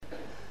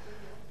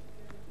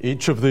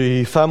Each of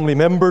the family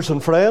members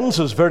and friends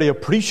is very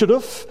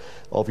appreciative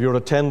of your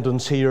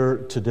attendance here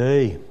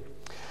today.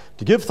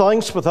 To give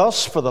thanks with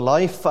us for the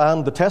life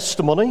and the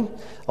testimony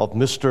of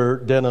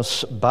Mr.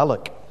 Dennis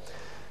Ballock.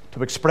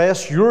 To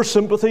express your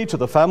sympathy to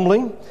the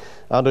family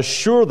and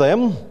assure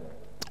them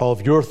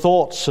of your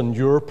thoughts and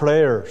your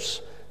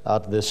prayers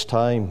at this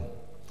time.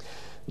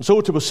 And so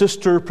to a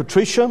sister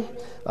Patricia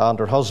and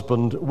her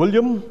husband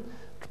William,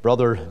 to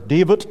brother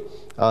David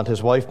and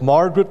his wife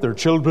Margaret, their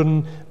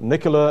children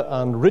Nicola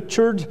and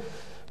Richard,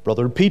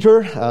 brother Peter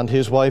and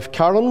his wife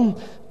Karen,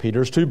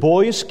 Peter's two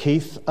boys,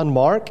 Keith and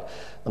Mark,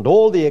 and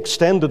all the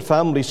extended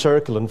family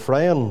circle and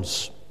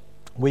friends.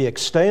 We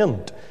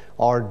extend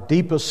our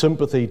deepest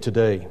sympathy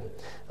today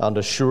and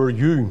assure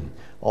you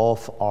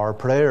of our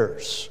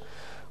prayers.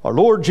 Our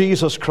Lord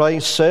Jesus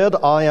Christ said,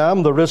 "I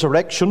am the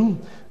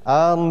resurrection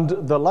and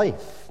the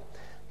life.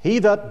 He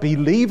that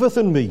believeth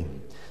in me,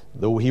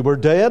 though he were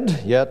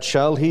dead, yet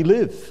shall he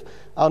live.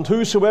 And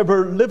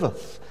whosoever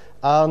liveth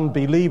and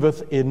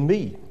believeth in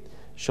me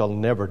shall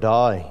never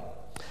die."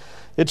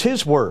 It's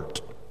his word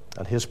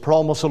and his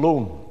promise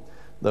alone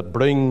that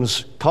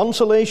brings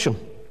consolation,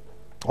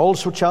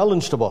 also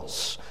challenge to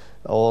us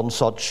on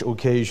such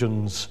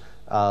occasions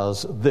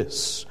as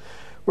this.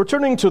 We're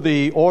turning to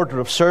the order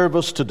of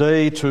service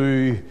today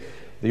to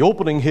the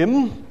opening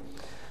hymn,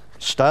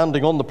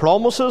 Standing on the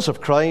Promises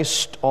of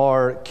Christ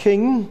our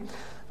King.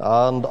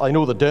 And I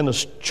know that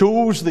Dennis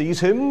chose these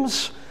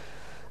hymns,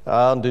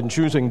 and in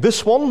choosing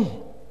this one,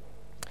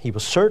 he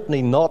was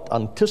certainly not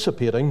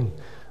anticipating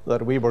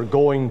that we were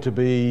going to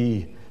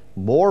be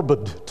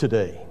morbid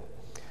today,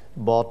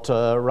 but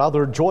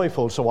rather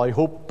joyful. So I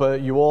hope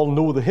you all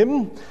know the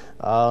hymn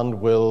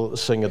and will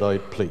sing it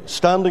out, please.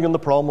 Standing in the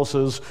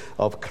promises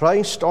of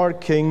Christ our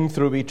King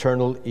through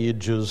eternal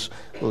ages,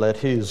 let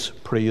his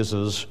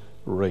praises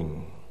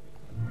ring.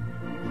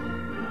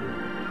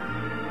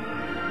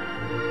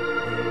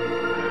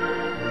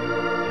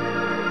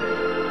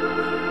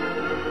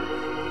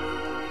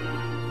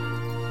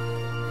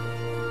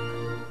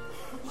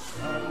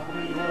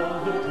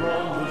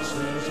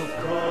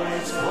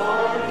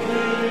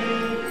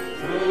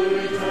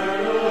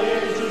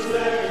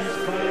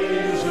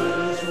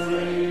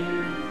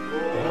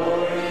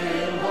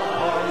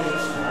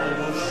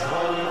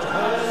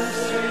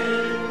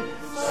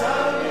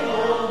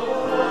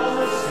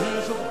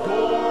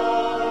 God.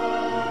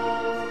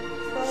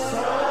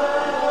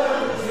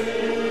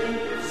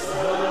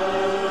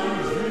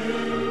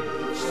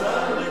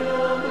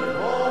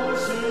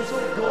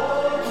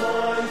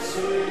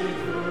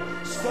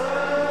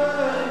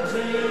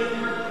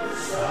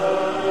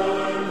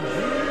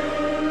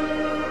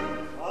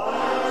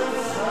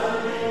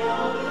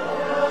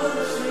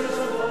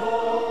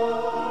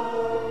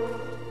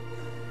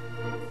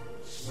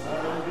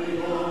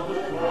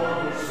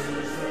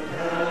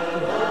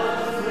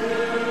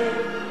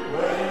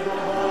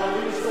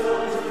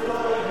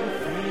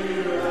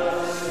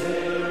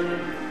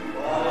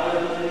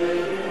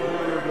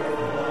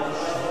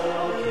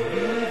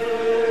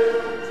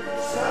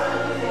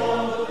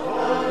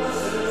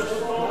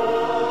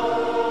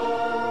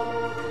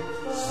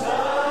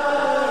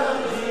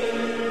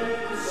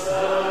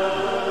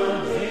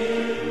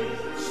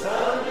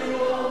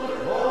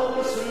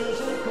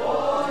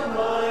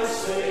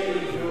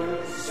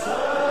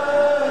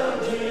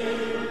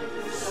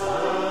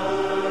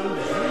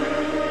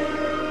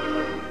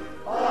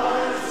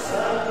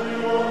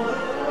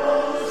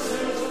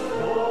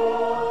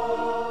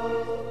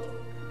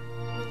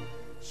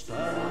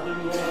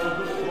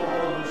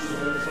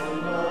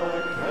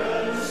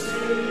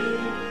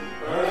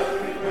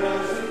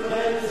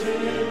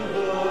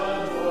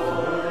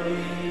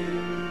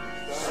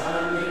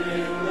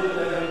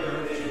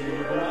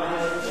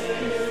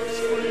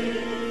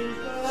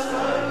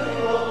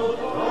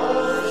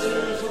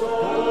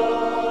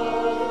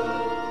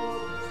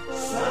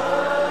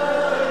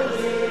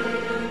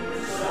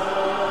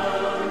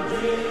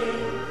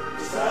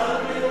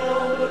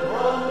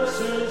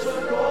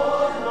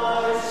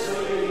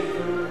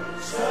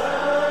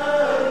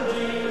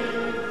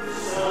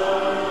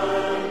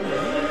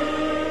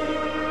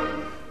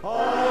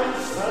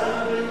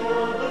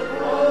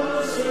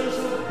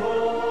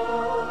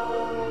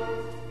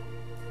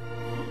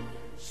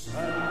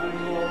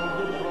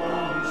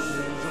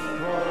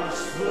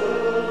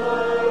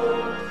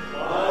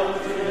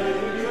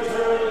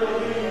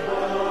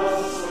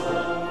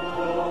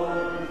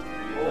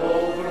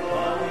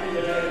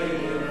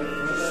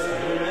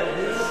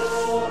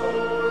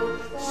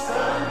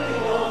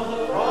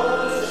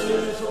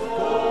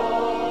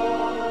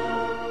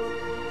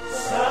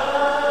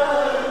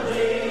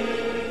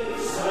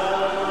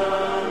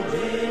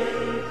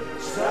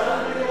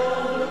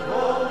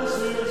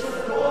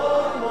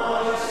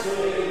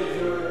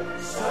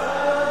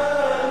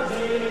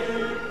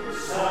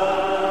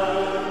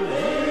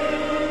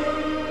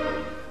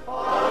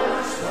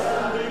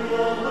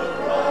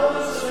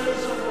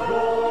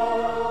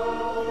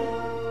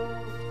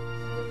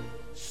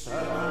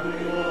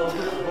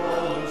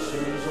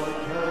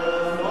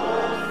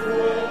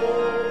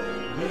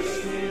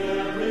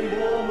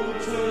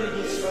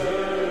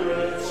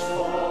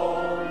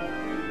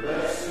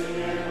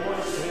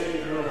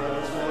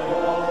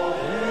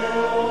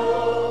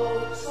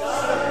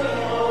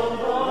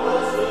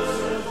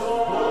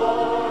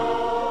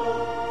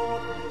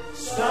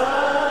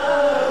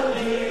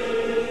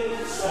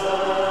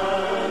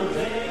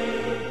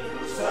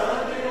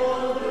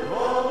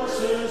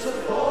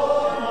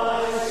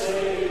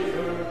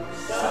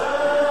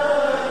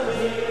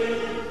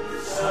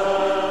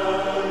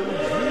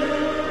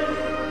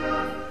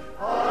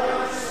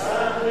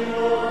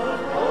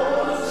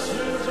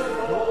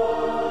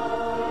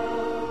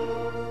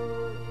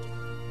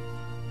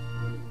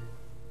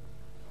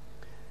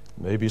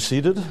 be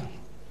seated.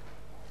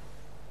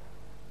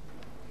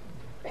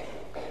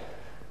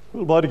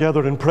 We'll bow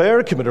together in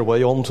prayer, commit our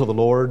way on to the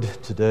Lord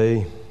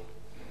today.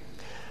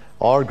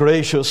 Our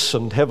gracious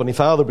and heavenly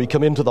Father, we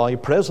come into thy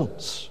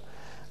presence,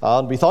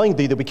 and we thank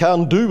thee that we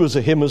can do as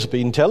the hymn has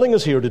been telling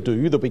us here to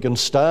do, that we can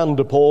stand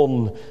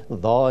upon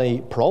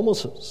thy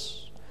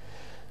promises.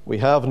 We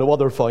have no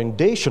other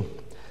foundation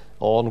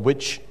on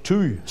which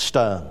to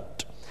stand.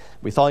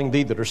 We thank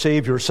thee that our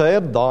Saviour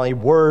said, thy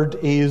word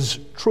is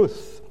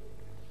truth.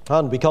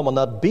 And we come on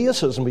that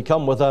basis, and we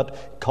come with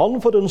that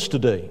confidence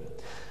today,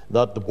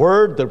 that the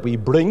word that we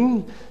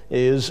bring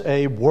is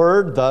a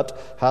word that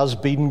has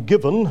been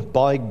given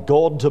by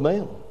God to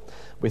men.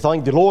 We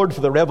thank the Lord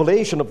for the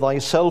revelation of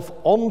thyself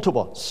unto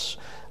us.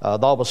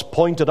 Thou hast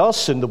pointed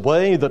us in the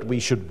way that we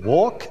should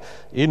walk,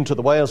 into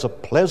the ways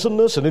of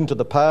pleasantness and into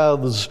the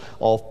paths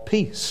of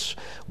peace,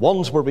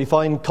 ones where we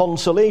find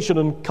consolation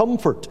and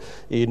comfort,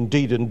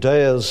 indeed in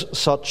days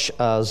such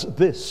as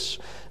this.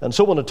 And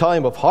so in a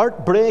time of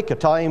heartbreak, a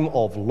time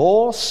of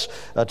loss,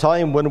 a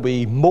time when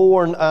we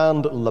mourn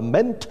and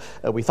lament,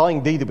 we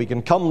thank thee that we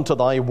can come to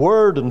thy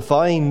word and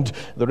find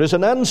there is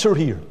an answer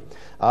here.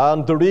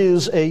 And there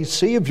is a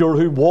Saviour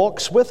who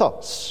walks with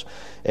us,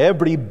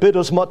 every bit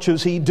as much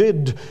as he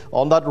did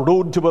on that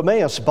road to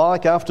Emmaus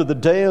back after the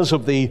days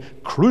of the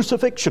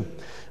crucifixion.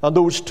 And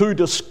those two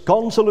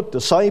disconsolate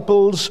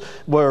disciples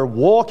were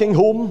walking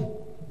home.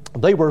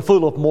 They were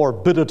full of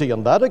morbidity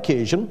on that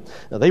occasion.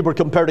 They were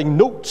comparing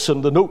notes,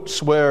 and the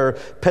notes were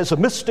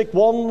pessimistic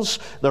ones.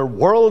 Their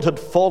world had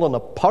fallen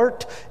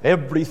apart.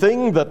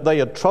 Everything that they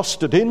had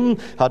trusted in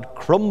had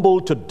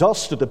crumbled to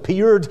dust. It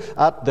appeared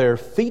at their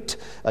feet.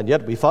 And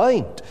yet we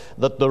find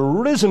that the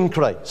risen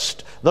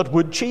Christ, that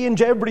would change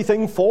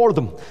everything for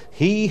them,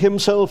 he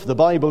himself, the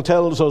Bible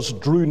tells us,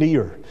 drew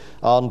near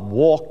and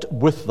walked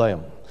with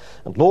them.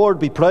 And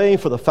Lord, we pray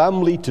for the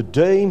family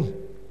today,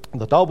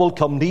 that thou wilt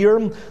come near,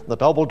 that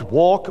thou wilt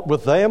walk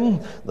with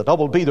them, that thou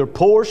wilt be their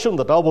portion,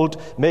 that thou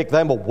wilt make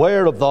them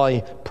aware of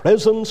thy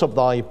presence, of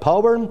thy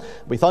power.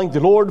 We thank thee,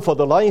 Lord, for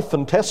the life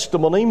and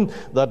testimony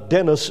that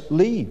Dennis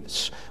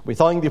leaves. We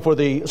thank thee for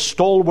the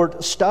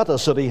stalwart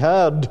status that he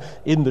had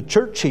in the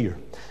church here.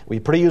 We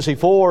praise thee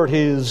for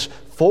his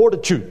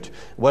fortitude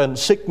when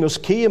sickness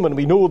came, and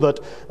we know that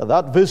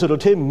that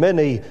visited him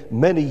many,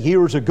 many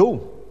years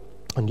ago.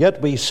 And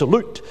yet we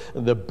salute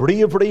the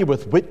bravery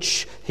with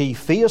which he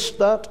faced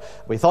that.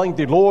 We thank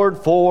thee, Lord,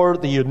 for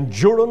the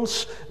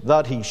endurance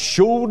that he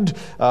showed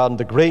and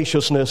the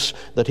graciousness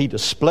that he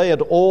displayed,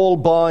 all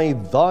by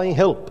thy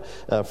help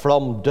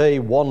from day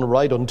one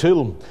right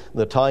until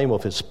the time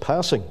of his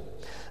passing.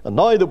 And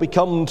now that we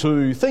come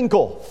to think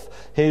of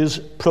his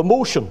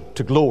promotion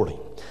to glory,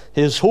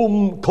 his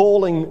home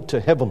calling to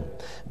heaven,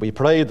 we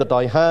pray that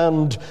thy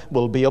hand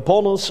will be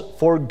upon us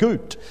for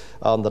good,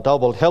 and that thou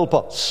wilt help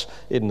us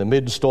in the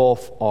midst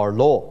of our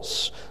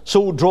loss.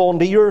 So draw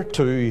near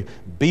to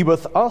be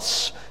with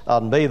us,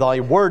 and may thy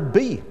word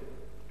be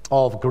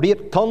of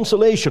great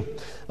consolation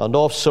and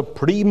of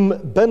supreme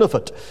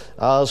benefit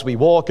as we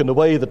walk in the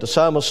way that the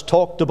psalmist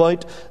talked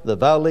about, the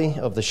valley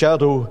of the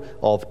shadow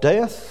of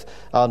death.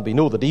 And we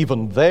know that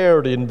even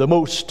there, in the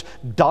most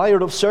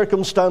dire of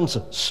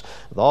circumstances,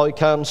 thou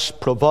canst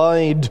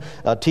provide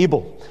a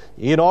table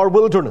in our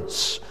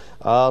wilderness,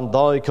 and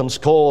thou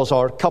canst cause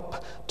our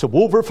cup to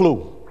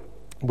overflow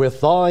with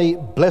thy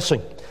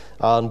blessing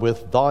and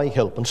with thy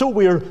help. And so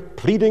we're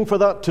pleading for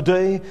that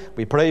today.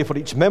 We pray for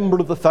each member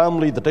of the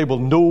family that they will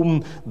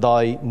know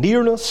thy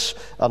nearness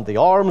and the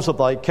arms of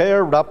thy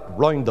care wrapped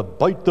round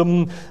about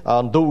them,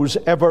 and those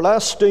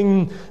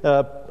everlasting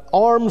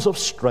arms of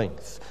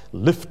strength,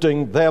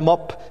 lifting them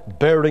up,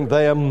 bearing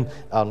them,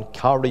 and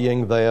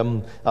carrying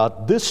them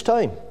at this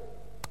time.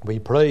 We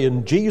pray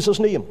in Jesus'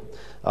 name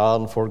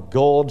and for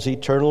God's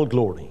eternal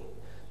glory.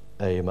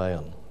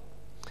 Amen.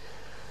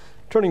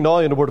 Turning now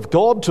in the Word of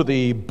God to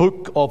the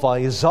book of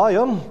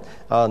Isaiah,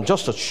 and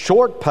just a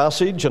short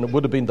passage, and it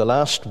would have been the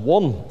last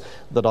one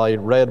that I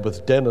read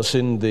with Dennis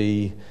in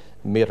the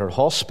Mater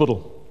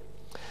Hospital.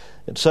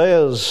 It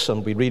says,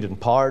 and we read in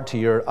part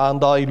here,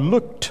 "And I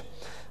looked,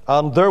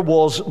 and there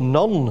was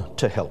none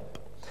to help.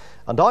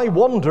 And I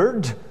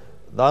wondered,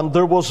 and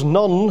there was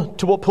none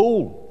to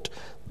uphold.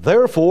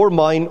 Therefore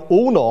mine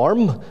own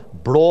arm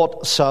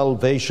brought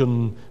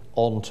salvation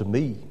unto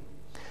me.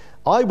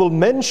 I will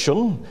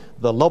mention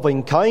the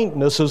loving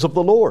kindnesses of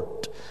the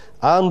Lord,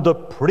 and the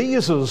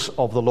praises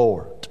of the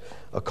Lord,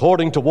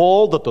 according to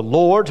all that the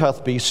Lord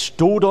hath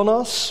bestowed on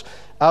us,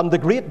 and the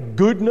great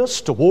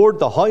goodness toward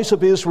the house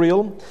of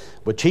Israel,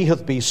 which he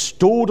hath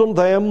bestowed on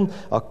them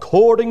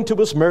according to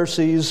his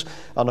mercies,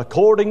 and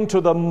according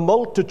to the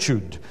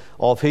multitude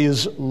of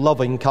his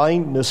loving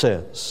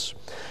kindnesses.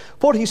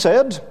 For he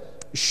said,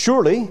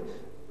 surely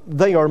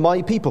they are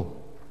my people.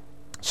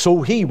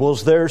 So he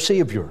was their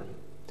Saviour.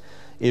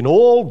 In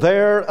all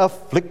their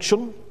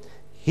affliction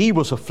he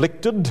was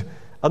afflicted,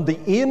 and the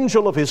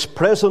angel of his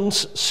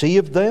presence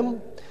saved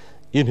them.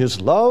 In his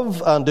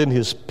love and in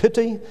his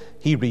pity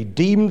he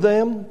redeemed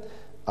them,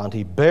 and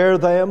he bare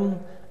them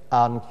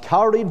and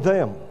carried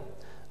them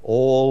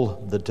all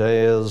the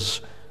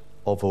days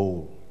of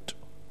old.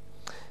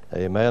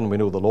 Amen. We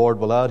know the Lord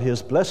will add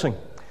his blessing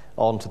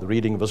onto the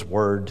reading of his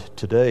word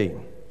today.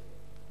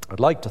 I'd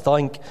like to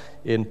thank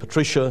in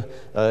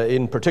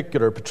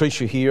particular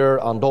Patricia here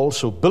and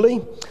also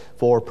Billy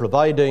for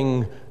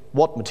providing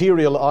what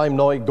material I'm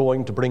now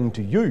going to bring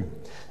to you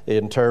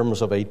in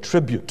terms of a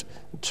tribute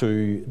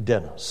to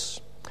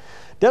Dennis.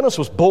 Dennis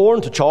was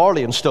born to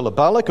Charlie and Stella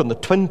Ballock on the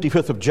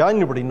 25th of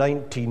January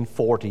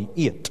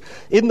 1948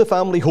 in the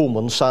family home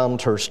on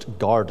Sandhurst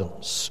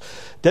Gardens.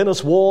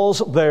 Dennis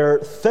was their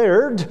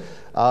third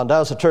and,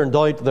 as it turned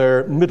out,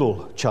 their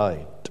middle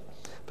child.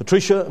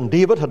 Patricia and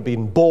David had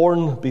been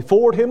born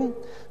before him.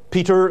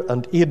 Peter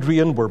and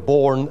Adrian were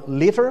born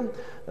later,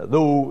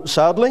 though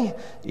sadly,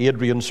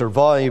 Adrian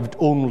survived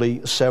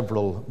only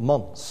several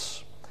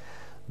months.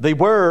 They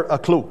were a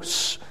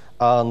close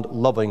and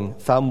loving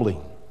family.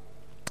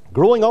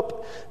 Growing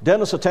up,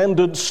 Dennis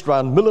attended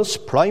Stranmillis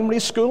Primary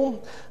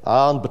School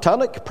and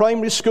Botanic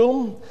Primary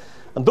School,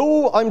 and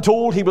though I'm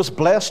told he was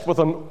blessed with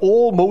an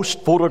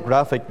almost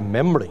photographic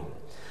memory,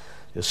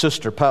 his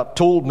sister Pat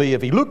told me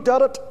if he looked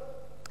at it,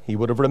 he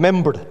would have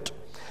remembered it.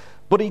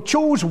 But he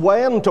chose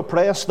when to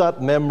press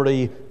that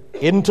memory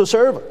into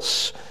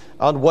service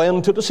and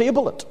when to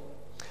disable it.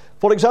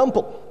 For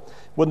example,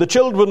 when the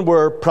children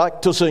were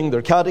practicing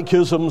their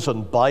catechisms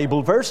and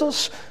Bible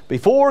verses,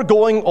 before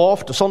going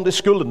off to Sunday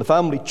school in the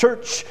family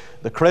church,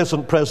 the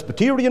Crescent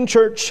Presbyterian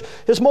Church,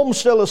 his mum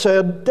Stella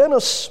said,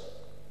 "Dennis,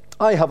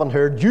 I haven't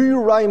heard you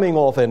rhyming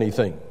off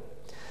anything."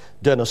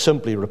 Dennis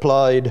simply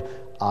replied,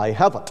 "I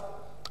haven't."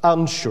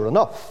 And sure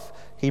enough,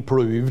 he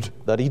proved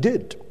that he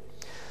did.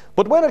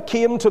 But when it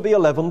came to the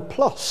 11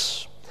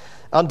 plus,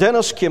 and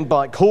Dennis came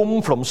back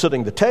home from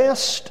sitting the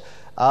test,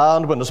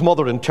 and when his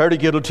mother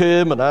interrogated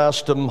him and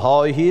asked him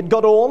how he'd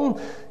got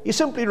on, he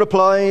simply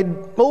replied,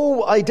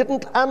 "Oh, I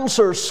didn't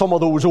answer some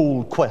of those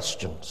old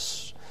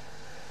questions."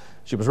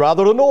 She was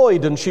rather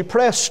annoyed and she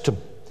pressed him.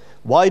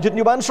 "Why didn't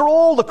you answer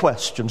all the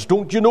questions?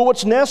 Don't you know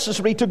it's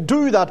necessary to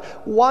do that?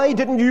 Why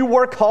didn't you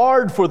work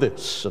hard for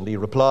this?" And he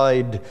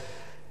replied,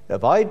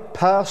 "If I'd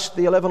passed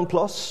the 11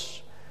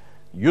 plus,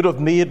 you'd have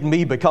made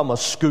me become a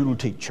school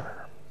teacher."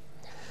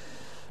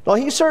 Now,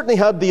 he certainly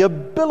had the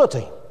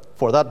ability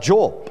for that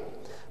job,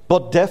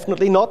 but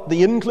definitely not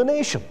the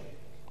inclination.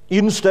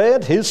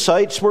 Instead, his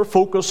sights were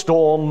focused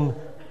on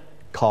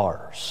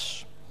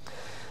cars.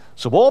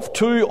 So off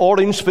to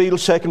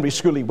Orangefield Secondary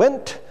School he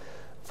went,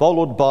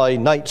 followed by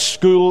night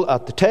school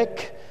at the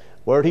Tech,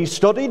 where he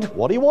studied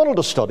what he wanted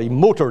to study,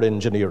 motor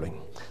engineering.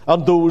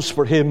 And those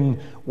for him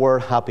were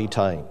happy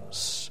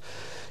times.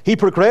 He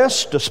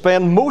progressed to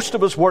spend most of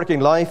his working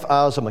life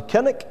as a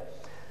mechanic,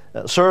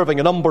 serving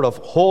a number of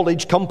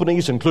haulage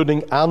companies,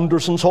 including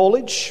Anderson's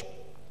Haulage.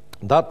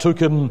 That took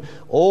him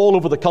all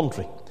over the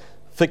country,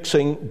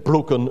 fixing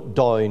broken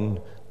down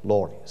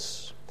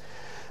lorries.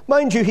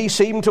 Mind you, he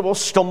seemed to have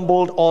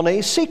stumbled on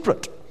a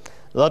secret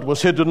that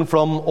was hidden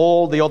from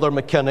all the other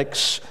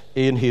mechanics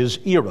in his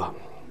era.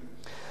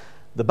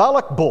 The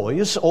Ballock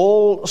boys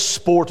all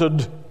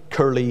sported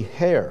curly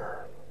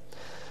hair,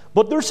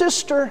 but their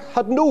sister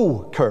had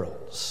no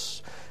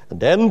curls,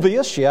 and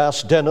envious, she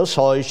asked Dennis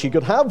how she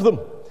could have them,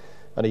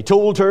 and he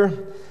told her,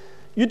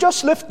 "You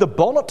just lift the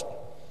bonnet,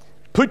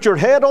 put your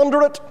head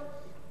under it,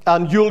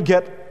 and you'll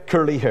get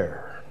curly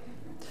hair."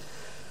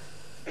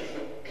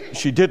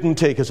 She didn't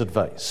take his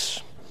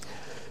advice.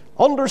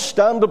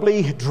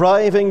 Understandably,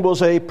 driving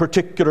was a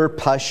particular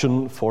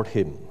passion for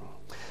him.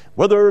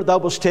 Whether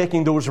that was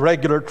taking those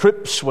regular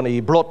trips when he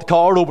brought the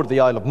car over to the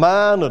Isle of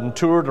Man and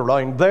toured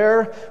around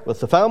there with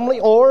the family,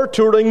 or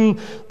touring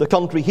the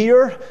country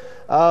here,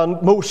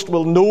 and most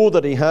will know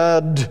that he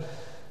had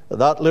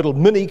that little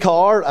mini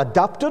car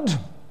adapted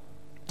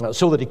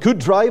so that he could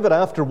drive it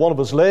after one of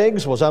his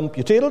legs was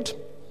amputated.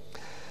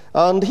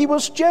 And he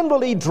was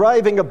generally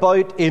driving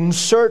about in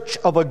search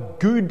of a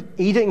good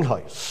eating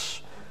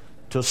house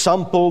to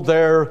sample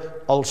their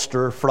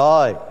Ulster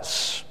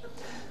fries.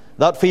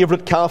 That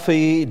favourite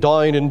cafe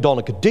down in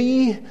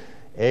Donaghadee,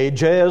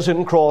 AJ's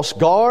in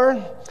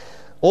Crossgar,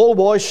 all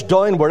washed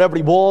down wherever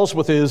he was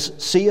with his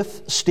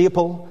safe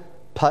staple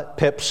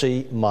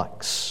Pepsi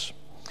Max.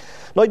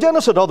 Now,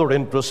 Dennis had other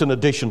interests in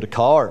addition to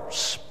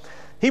cars.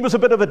 He was a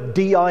bit of a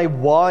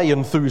DIY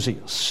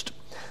enthusiast,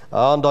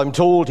 and I'm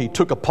told he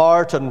took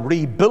apart and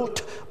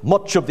rebuilt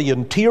much of the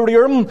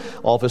interior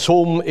of his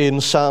home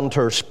in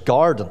Sandhurst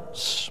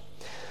Gardens.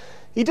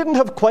 He didn't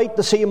have quite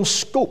the same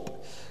scope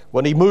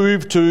when he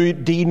moved to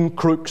Dean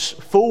Crook's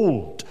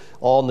Fold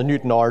on the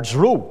Newtonards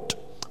Road,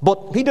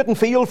 but he didn't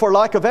feel for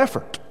lack of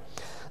effort.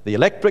 The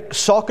electric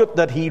socket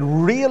that he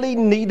really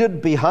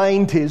needed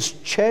behind his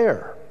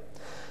chair,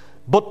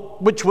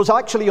 but which was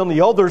actually on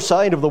the other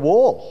side of the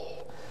wall.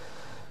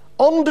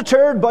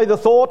 Undeterred by the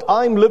thought,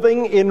 I'm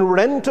living in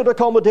rented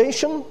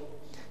accommodation,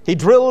 he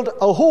drilled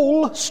a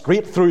hole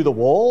straight through the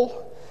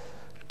wall,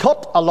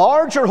 cut a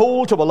larger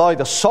hole to allow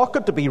the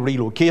socket to be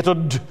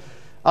relocated,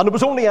 and it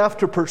was only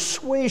after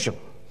persuasion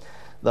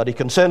that he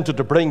consented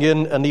to bring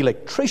in an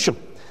electrician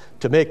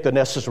to make the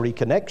necessary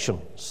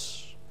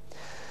connections.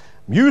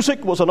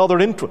 Music was another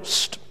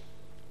interest.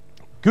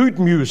 Good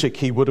music,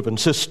 he would have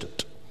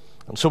insisted.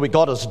 And so he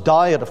got his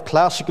diet of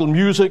classical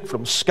music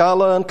from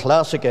Scala and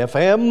Classic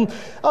FM,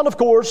 and of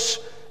course,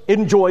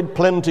 enjoyed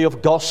plenty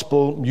of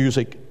gospel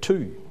music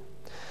too.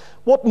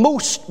 What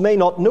most may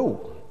not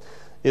know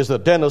is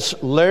that Dennis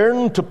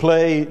learned to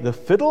play the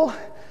fiddle.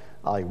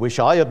 I wish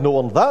I had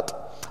known that.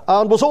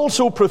 And was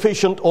also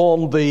proficient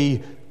on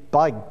the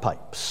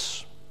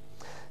bagpipes.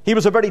 He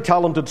was a very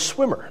talented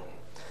swimmer.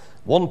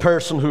 One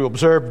person who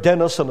observed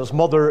Dennis and his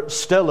mother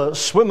Stella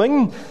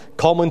swimming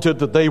commented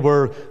that they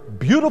were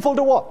beautiful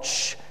to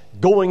watch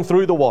going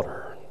through the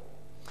water.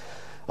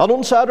 And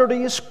on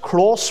Saturdays,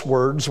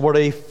 crosswords were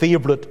a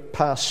favourite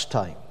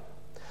pastime.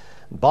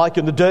 Back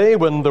in the day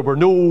when there were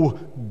no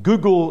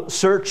Google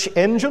search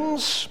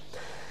engines,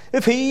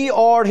 if he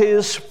or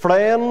his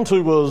friend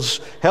who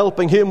was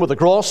helping him with the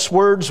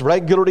crosswords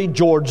regularly,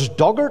 George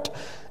Doggart,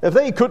 if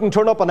they couldn't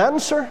turn up an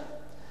answer,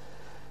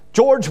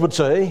 George would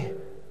say,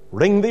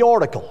 "Ring the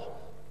oracle."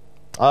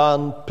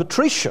 And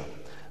Patricia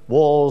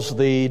was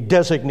the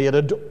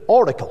designated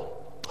oracle,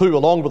 who,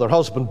 along with her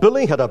husband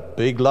Billy, had a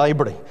big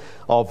library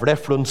of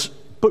reference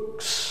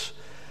books.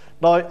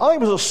 Now, I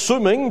was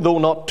assuming, though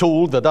not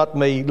told, that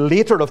may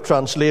later have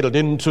translated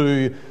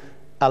into,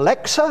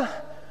 "Alexa,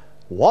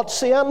 what's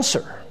the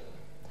answer?"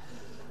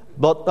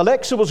 But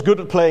Alexa was good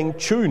at playing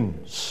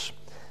tunes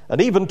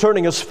and even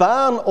turning his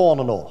fan on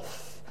and off.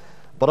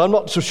 But I'm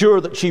not so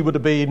sure that she would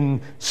have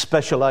been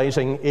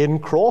specializing in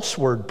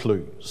crossword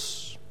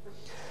clues.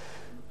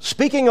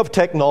 Speaking of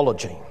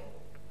technology,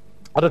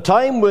 at a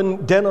time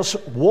when Dennis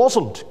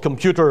wasn't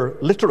computer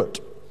literate,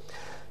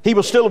 he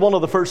was still one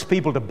of the first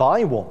people to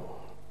buy one.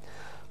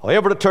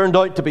 However, it turned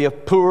out to be a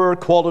poor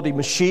quality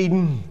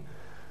machine.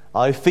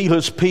 I feel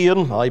his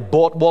pain. I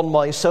bought one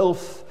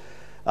myself,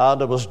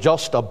 and it was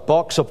just a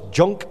box of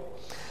junk.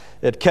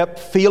 It kept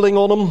failing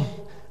on him,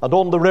 and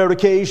on the rare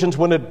occasions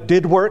when it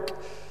did work,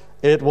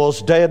 it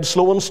was dead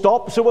slow and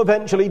stopped, so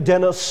eventually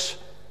Dennis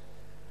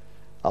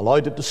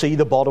allowed it to see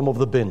the bottom of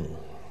the bin.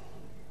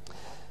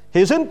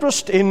 His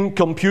interest in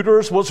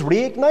computers was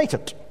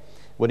reignited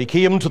when he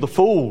came to the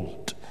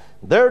fold.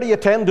 There he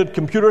attended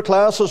computer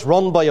classes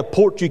run by a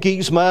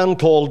Portuguese man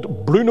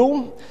called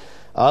Bruno,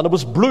 and it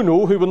was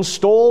Bruno who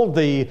installed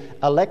the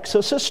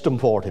Alexa system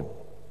for him.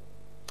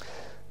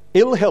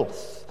 Ill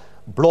health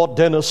brought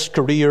Dennis'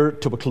 career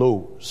to a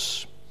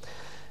close.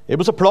 It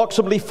was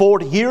approximately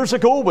 40 years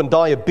ago when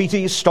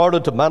diabetes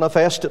started to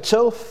manifest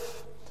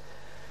itself.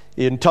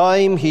 In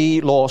time,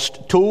 he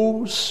lost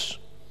toes,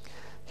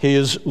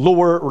 his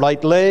lower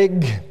right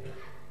leg.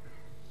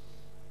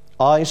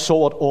 I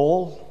saw it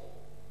all.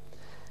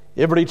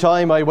 Every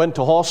time I went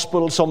to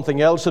hospital,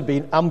 something else had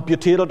been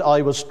amputated.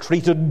 I was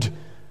treated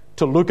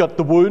to look at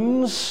the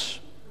wounds,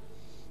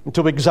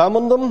 to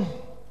examine them.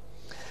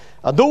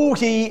 And though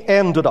he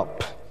ended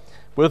up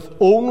with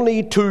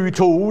only 2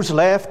 toes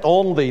left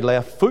on the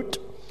left foot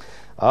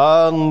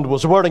and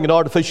was wearing an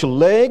artificial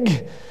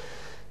leg,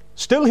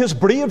 still his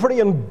bravery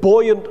and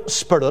buoyant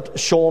spirit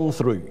shone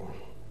through.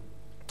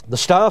 The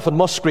staff in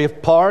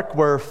Musgrave Park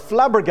were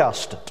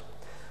flabbergasted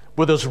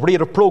with his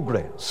rate of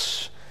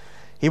progress.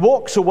 He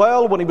walked so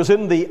well when he was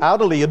in the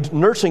Adelaide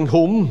nursing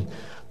home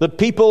that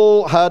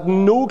people had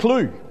no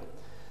clue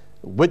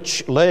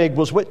which leg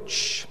was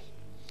which.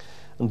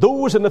 And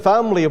those in the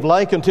family have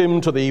likened him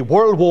to the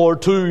World War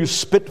II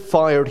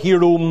Spitfire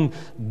hero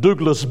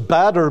Douglas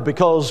Bader,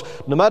 because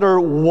no matter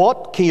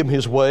what came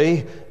his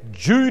way,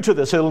 due to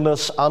this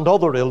illness and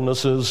other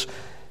illnesses,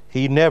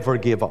 he never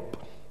gave up.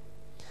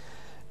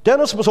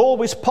 Dennis was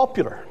always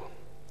popular.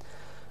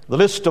 The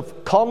list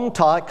of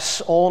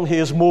contacts on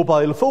his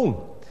mobile phone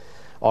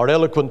are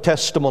eloquent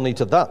testimony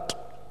to that.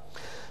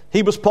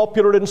 He was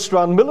popular in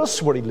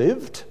Stranmillis, where he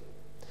lived.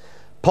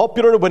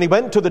 Popular when he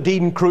went to the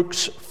Dean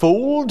Crook's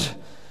fold.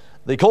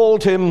 They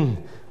called him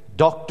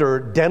Dr.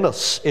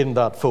 Dennis in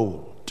that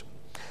fold.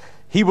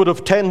 He would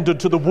have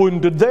tended to the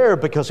wounded there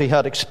because he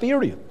had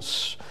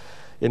experience,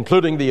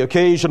 including the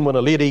occasion when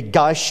a lady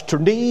gashed her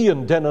knee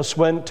and Dennis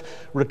went,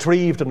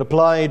 retrieved and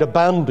applied a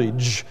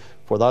bandage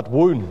for that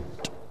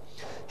wound.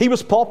 He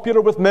was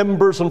popular with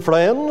members and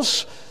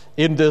friends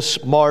in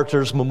this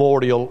Martyrs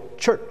Memorial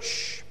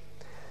Church.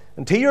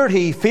 And here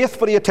he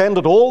faithfully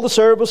attended all the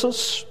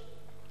services,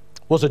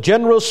 was a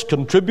generous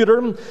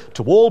contributor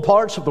to all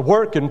parts of the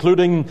work,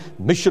 including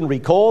missionary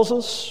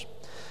causes,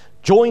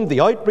 joined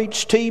the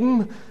outreach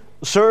team,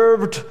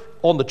 served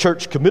on the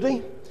church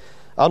committee,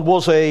 and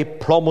was a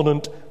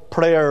prominent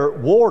prayer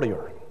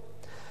warrior.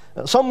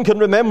 Some can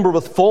remember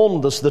with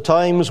fondness the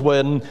times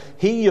when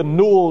he and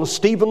Noel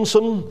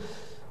Stevenson,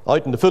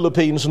 out in the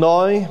Philippines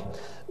now,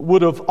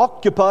 would have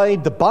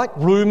occupied the back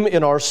room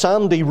in our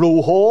Sandy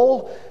Row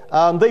Hall,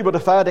 and they would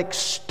have had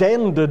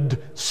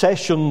extended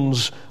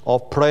sessions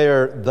of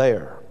prayer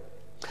there.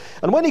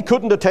 And when he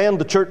couldn't attend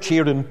the church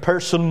here in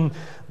person,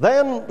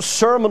 then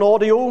sermon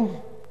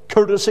audio,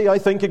 courtesy, I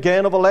think,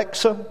 again of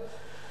Alexa,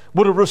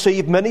 would have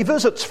received many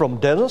visits from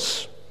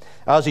Dennis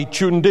as he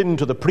tuned in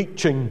to the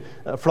preaching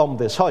from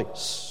this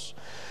house.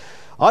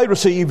 I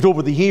received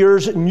over the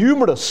years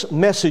numerous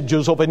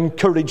messages of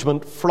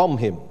encouragement from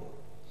him,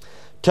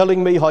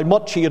 telling me how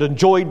much he had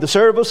enjoyed the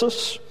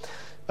services,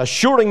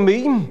 assuring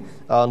me,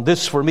 and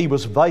this for me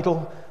was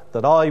vital,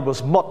 that I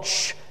was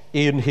much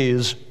in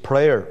his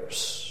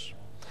prayers.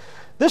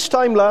 This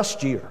time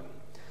last year,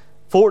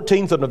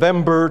 14th of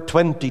November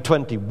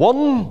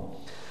 2021,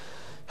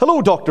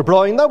 hello, Dr.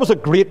 Brown, that was a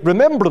great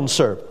remembrance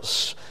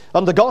service,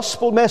 and the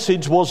gospel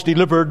message was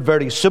delivered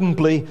very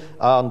simply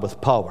and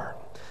with power.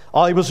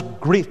 I was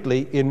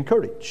greatly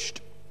encouraged.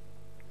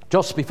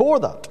 Just before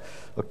that,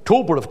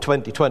 October of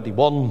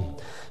 2021,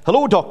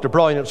 hello, Dr.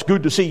 Brown, it's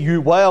good to see you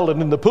well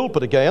and in the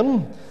pulpit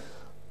again.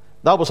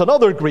 That was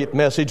another great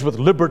message with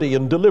liberty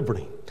and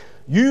delivery.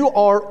 You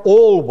are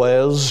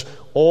always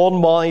on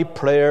my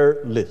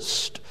prayer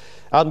list,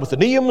 and with the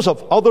names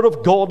of other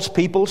of God's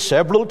people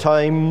several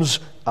times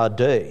a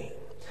day.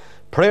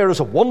 Prayer is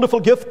a wonderful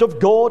gift of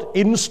God,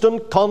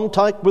 instant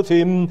contact with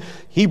him.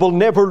 He will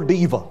never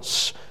leave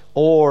us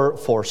or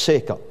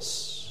forsake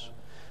us.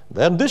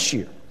 Then this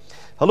year,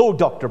 hello,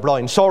 Dr.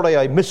 Brown, sorry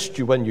I missed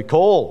you when you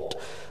called.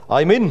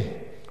 I'm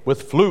in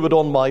with fluid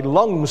on my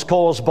lungs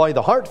caused by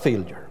the heart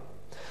failure.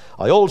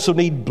 I also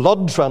need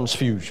blood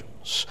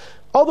transfusions.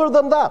 Other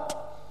than that,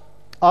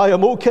 I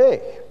am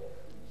okay.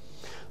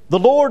 The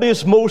Lord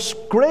is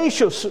most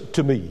gracious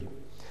to me.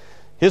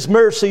 His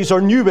mercies are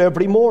new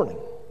every morning.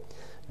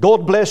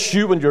 God bless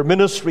you and your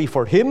ministry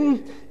for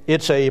him.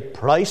 It's a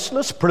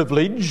priceless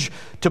privilege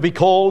to be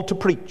called to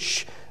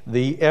preach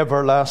the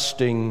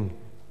everlasting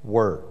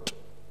word.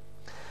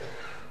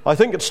 I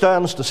think it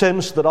stands to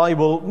sense that I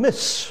will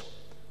miss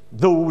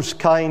those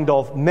kind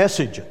of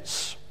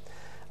messages,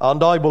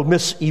 and I will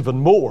miss even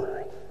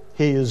more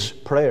his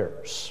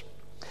prayers.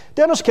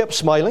 Dennis kept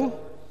smiling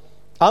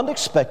and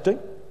expecting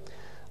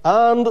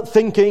and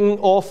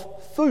thinking of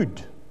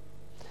food.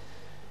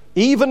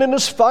 Even in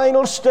his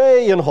final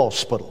stay in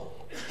hospital,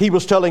 he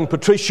was telling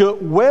Patricia,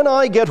 when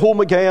I get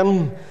home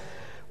again,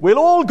 we'll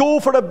all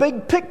go for a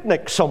big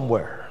picnic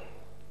somewhere.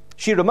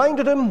 She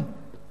reminded him,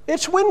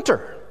 it's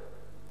winter.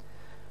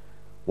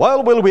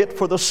 Well, we'll wait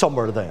for the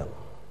summer then.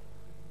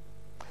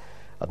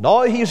 And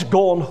now he's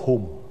gone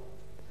home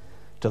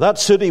to that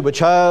city which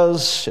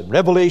has, in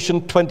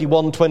Revelation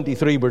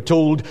 21:23, we're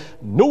told,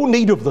 no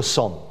need of the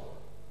sun,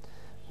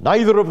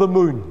 neither of the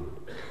moon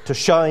to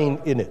shine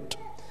in it.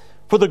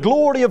 For the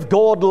glory of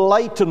God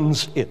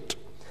lightens it,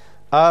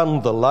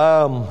 and the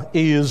Lamb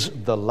is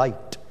the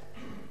light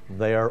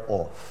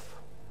thereof.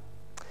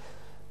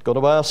 I'm going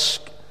to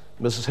ask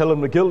Mrs.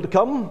 Helen McGill to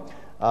come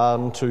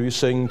and to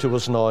sing to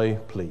us now,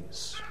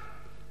 please.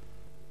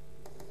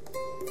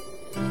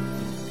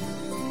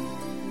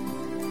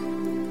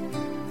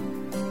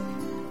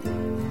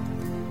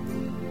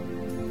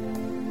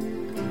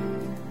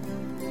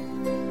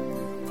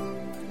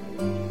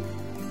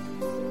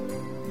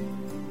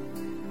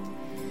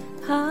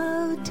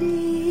 How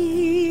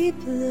deep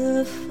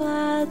the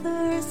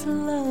Father's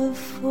love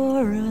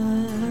for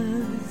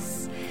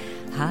us,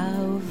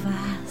 how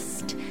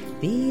vast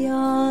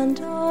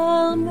beyond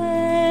all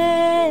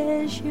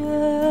measure,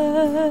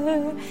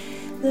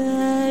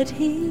 that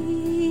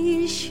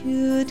he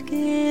should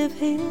give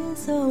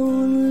his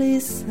only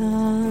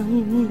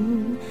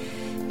Son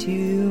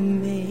to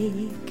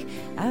make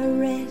a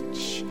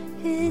wretch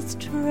his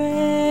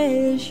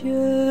treasure.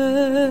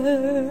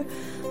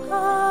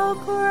 How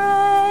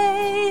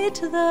great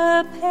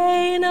the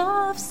pain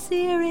of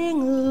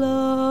searing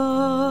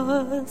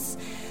loss!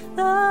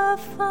 The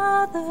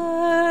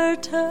Father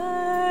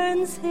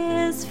turns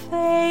his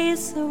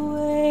face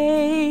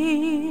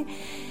away,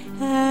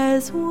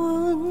 as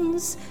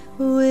wounds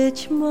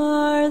which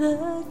mar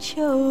the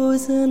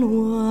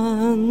chosen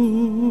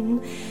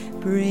one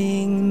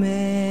bring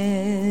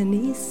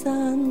many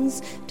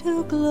sons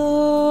to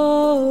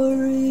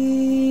glory.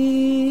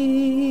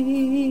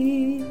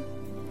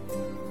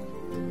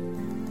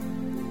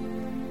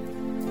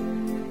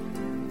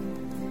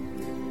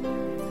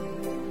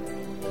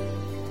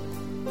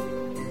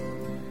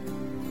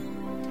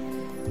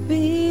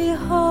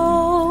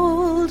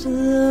 Behold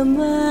the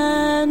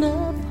man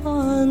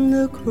upon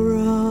the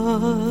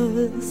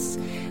cross,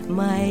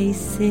 my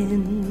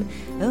sin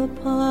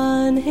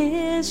upon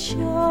his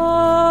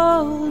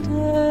shoulders.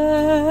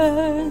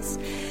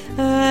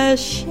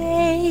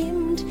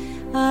 Ashamed,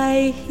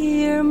 I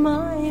hear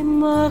my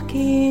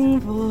mocking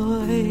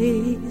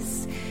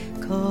voice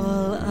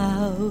call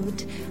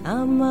out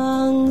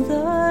among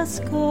the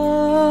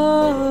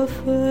scoffers.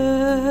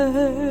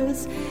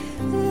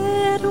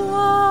 It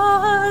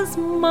was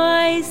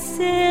my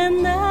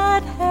sin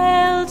that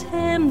held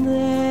him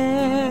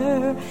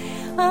there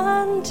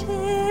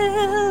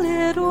until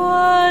it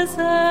was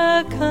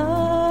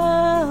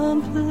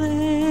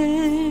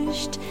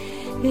accomplished.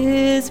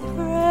 His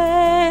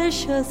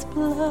precious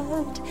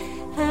blood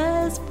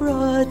has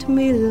brought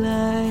me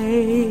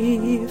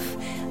life.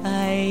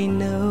 I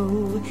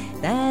know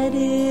that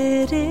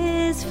it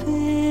is finished.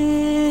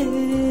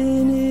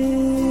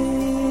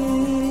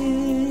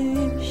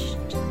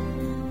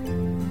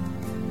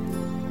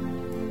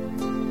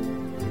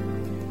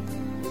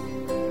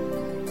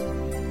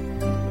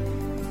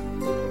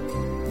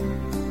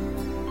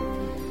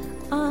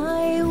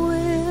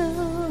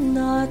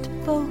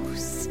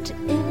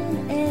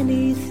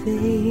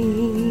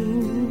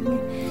 everything.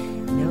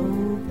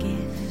 No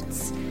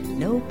gifts,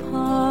 no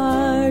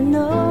power,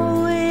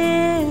 no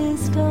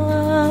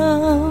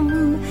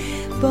wisdom,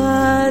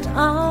 but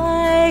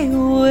I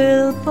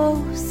will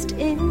boast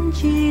in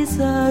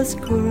Jesus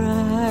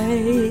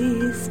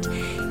Christ,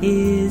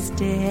 His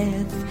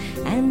death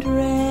and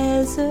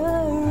resurrection.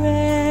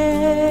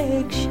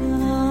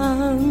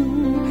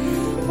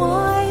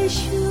 Why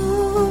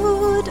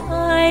should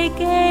I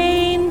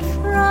gain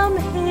from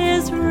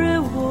His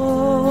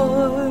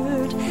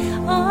reward?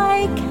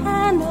 I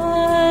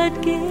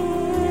cannot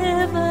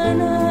give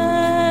an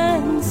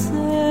answer,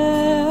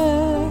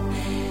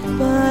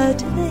 but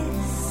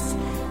this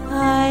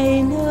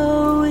I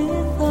know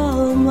with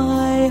all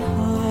my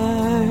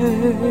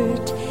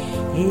heart: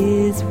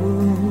 His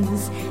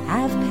wounds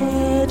have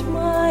paid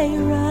my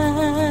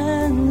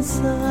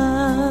ransom.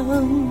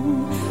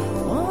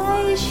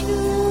 Why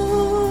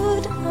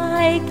should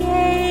I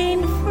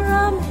gain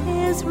from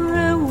His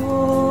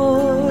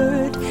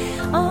reward?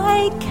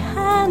 I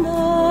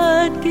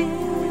cannot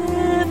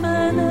give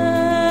an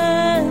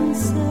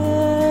answer,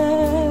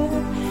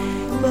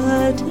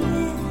 but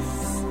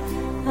this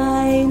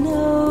I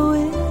know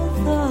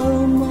with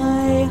all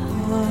my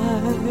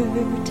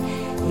heart: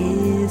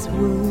 His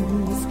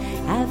wounds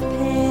have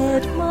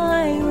paid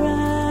my ransom.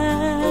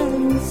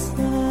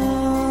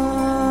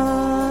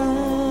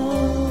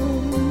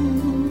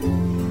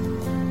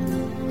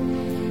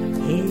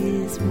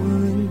 His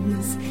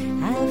wounds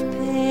have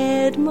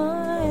paid my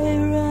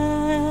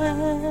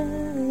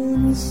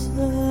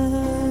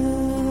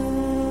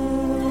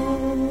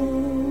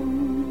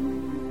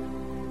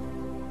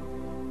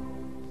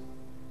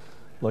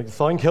I'd like to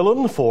thank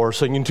Helen for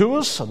singing to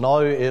us, and now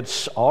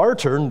it's our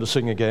turn to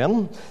sing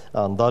again,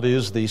 and that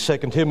is the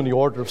second hymn in the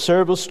order of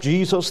service: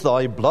 Jesus,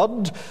 Thy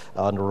blood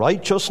and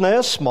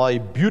righteousness, my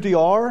beauty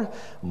are,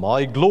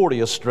 my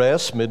glorious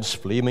dress midst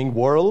flaming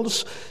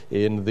worlds.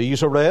 In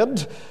these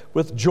arrayed,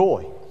 with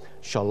joy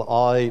shall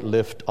I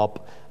lift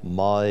up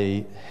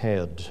my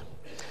head.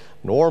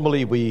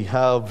 Normally we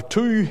have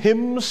 2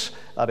 hymns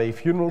at a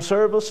funeral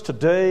service.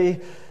 Today,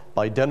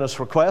 by Dennis'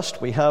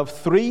 request, we have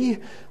 3.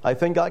 I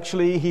think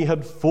actually he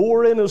had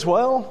 4 in as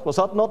well. Was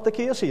that not the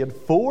case? He had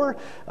 4,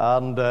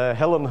 and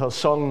Helen has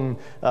sung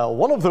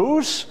one of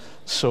those,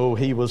 so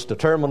he was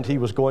determined he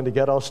was going to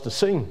get us to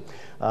sing,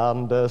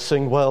 and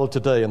sing well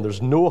today, and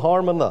there's no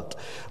harm in that.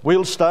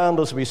 We'll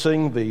stand as we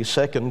sing the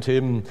second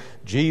hymn,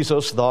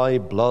 Jesus, Thy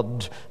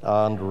blood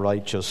and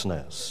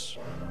righteousness.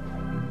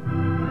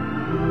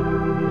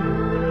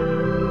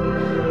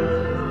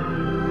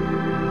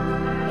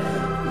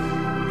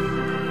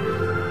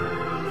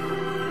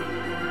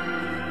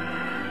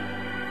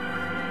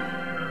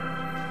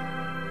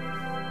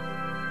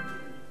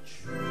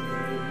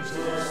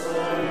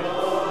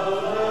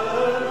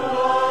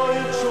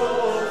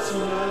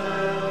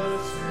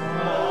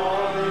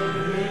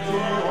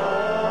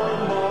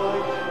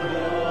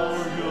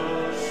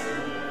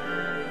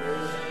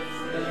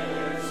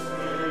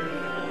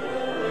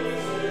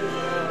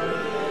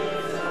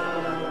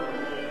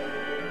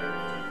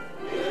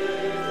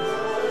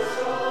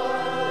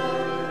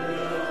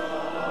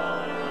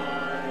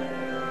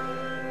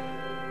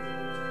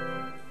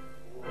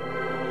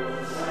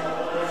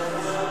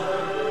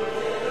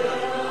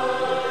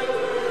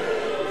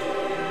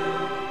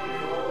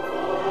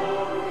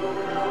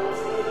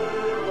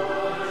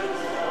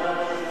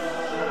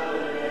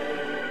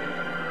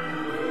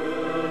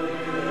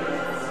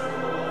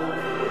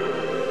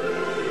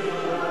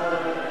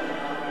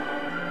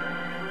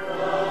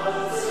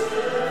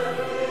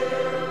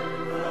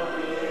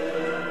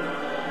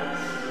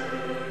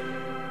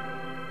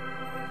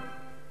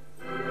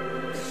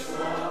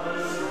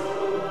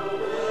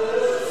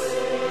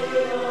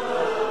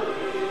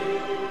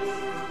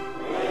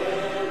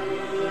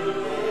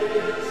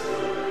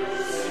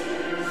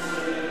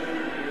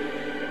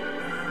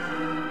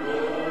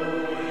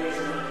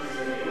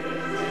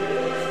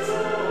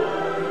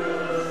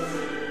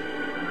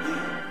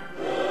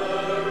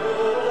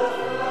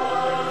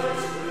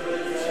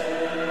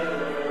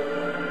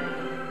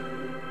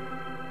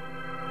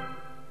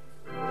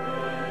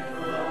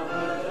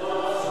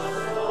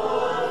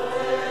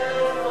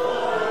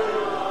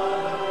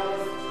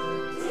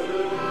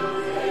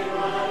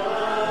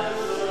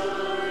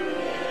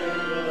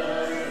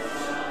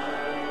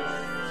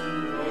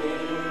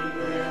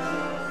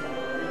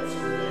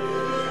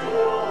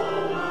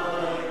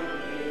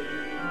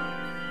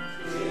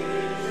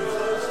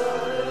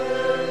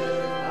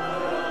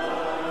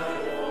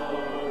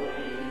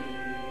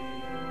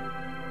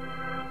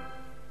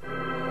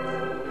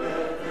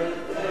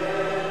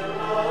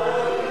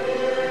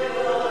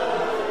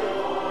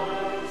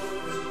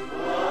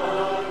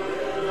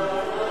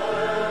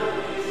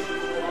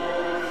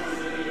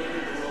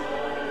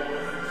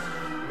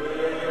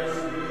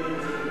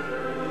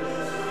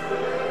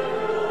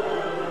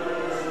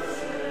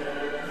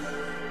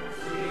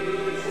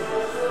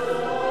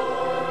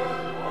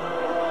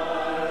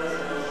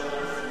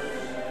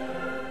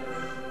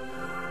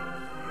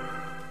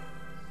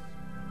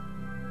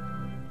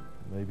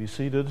 Be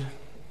seated.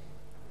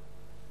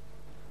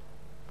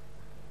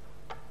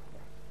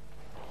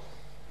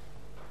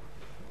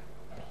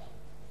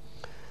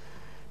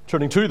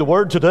 Turning to the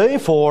Word today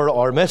for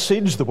our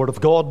message, the Word of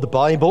God, the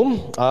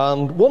Bible,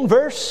 and one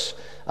verse,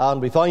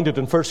 and we find it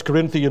in 1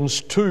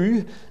 Corinthians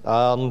 2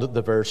 and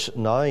the verse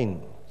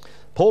 9.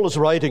 Paul is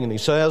writing and he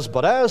says,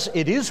 "But as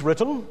it is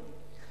written,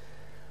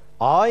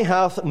 eye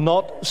hath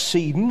not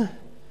seen,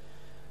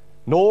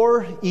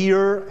 nor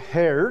ear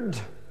heard,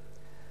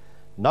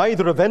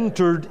 neither have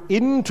entered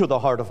into the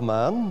heart of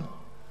man,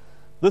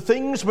 the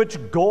things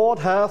which God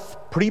hath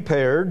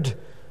prepared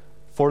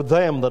for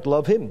them that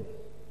love him.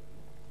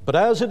 But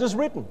as it is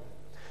written,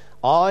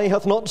 eye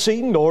hath not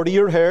seen, nor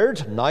ear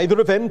heard, neither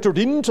have entered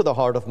into the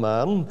heart of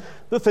man,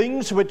 the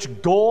things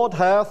which God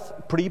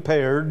hath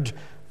prepared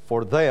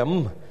for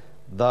them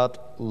that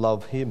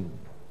love him."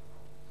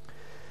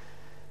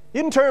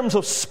 In terms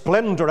of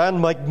splendor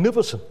and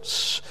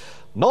magnificence,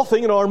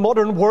 nothing in our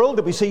modern world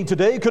that we see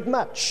today could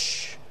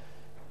match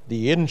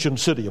the ancient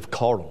city of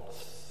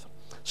Corinth.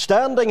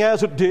 Standing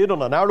as it did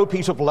on a narrow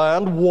piece of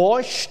land,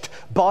 washed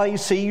by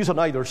seas on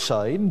either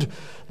side.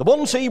 The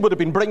one sea would have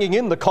been bringing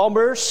in the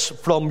commerce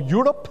from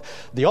Europe,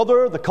 the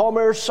other the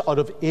commerce out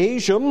of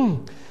Asia.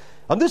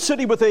 And this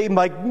city with a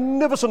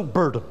magnificent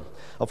burden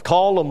of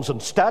columns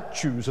and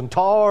statues and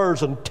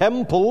towers and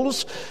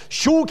temples,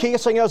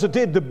 showcasing as it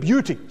did the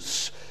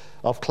beauties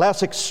of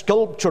classic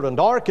sculpture and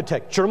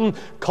architecture,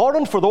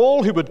 Corinth, for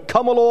all who would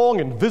come along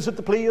and visit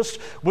the place,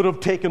 would have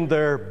taken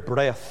their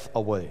breath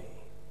away.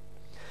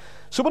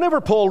 So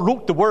whenever Paul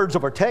wrote the words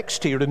of our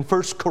text here in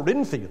 1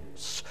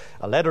 Corinthians,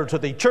 a letter to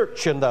the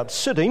church in that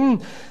city,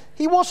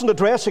 he wasn't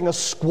addressing a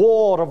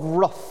squad of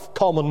rough,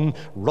 common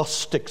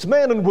rustics,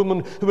 men and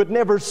women who had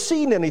never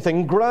seen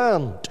anything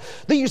grand.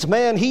 These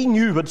men, he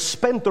knew, had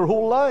spent their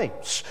whole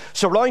lives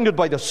surrounded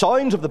by the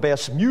sounds of the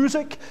best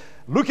music,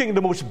 looking at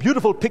the most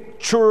beautiful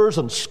pictures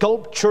and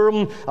sculpture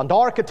and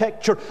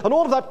architecture and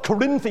all of that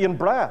Corinthian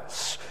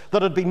brass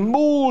that had been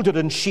molded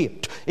and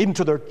shaped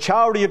into their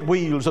chariot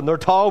wheels and their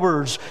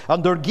towers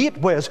and their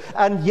gateways.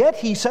 And yet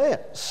he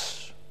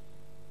says,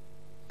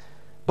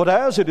 "But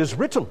as it is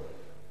written,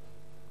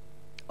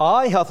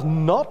 eye hath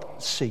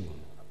not seen,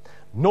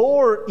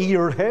 nor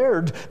ear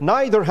heard,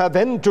 neither have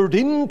entered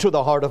into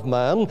the heart of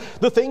man,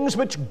 the things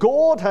which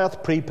God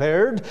hath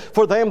prepared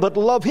for them that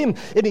love him."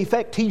 In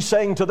effect, he's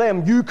saying to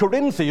them, you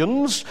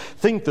Corinthians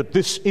think that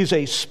this is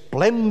a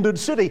splendid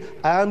city,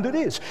 and it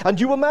is.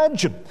 And you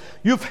imagine,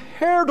 you've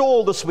heard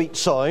all the sweet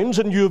sounds,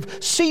 and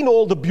you've seen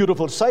all the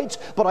beautiful sights,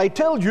 but I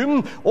tell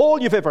you,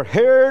 all you've ever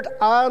heard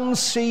and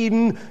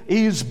seen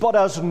is but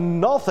as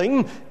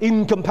nothing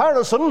in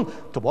comparison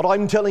to what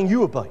I'm telling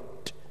you about.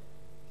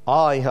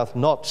 Eye hath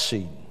not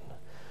seen,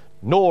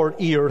 nor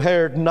ear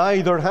heard,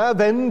 neither have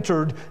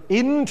entered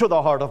into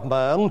the heart of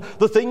man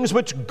the things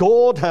which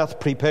God hath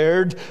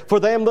prepared for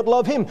them that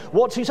love him.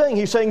 What's he saying?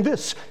 He's saying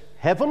this: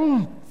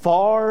 heaven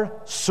far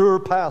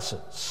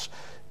surpasses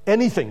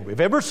anything we've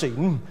ever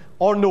seen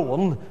or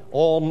known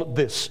on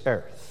this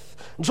earth.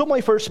 And so my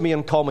first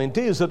main comment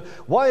is that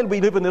while we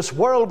live in this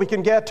world, we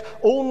can get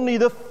only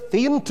the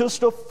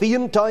faintest of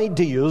faint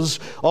ideas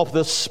of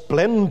the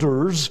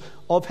splendors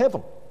of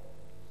heaven.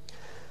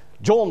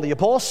 John the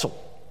Apostle,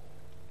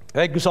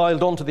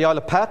 exiled onto the Isle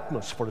of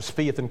Patmos for his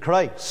faith in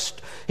Christ,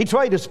 he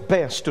tried his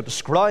best to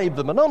describe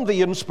them, and under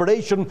the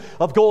inspiration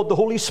of God the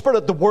Holy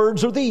Spirit, the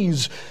words are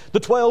these: the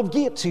 12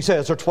 gates, he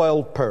says, are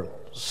 12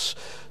 pearls.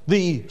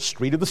 The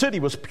street of the city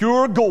was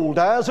pure gold,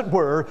 as it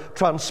were,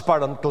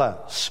 transparent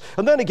glass.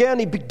 And then again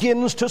he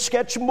begins to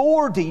sketch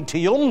more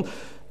detail.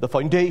 The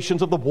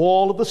foundations of the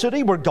wall of the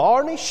city were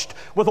garnished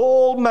with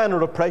all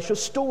manner of precious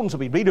stones.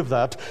 And we read of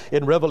that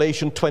in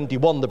Revelation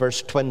 21, the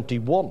verse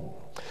 21.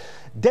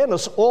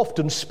 Dennis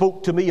often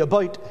spoke to me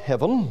about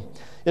heaven.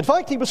 In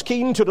fact, he was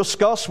keen to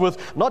discuss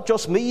with not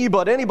just me,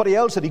 but anybody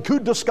else that he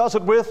could discuss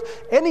it with,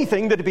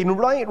 anything that had been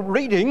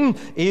reading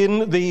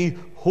in the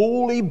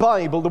Holy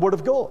Bible, the Word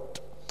of God.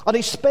 And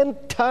he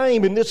spent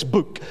time in this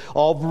book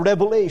of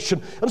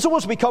Revelation. And so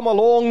as we come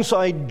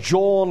alongside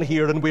John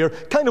here, and we're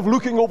kind of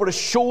looking over his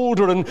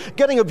shoulder and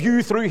getting a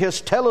view through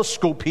his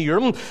telescope here,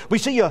 we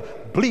see a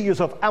blaze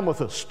of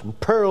amethyst and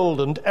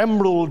pearl and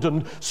emerald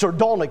and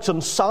sardonyx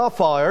and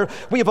sapphire.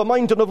 We have a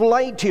mountain of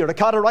light here, a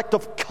cataract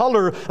of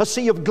color, a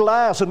sea of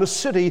glass, and a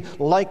city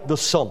like the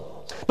sun.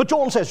 But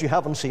John says, you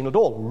haven't seen it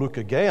all. Look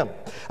again.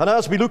 And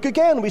as we look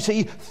again, we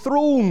see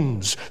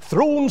thrones.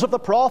 Thrones of the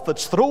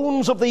prophets,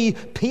 thrones of the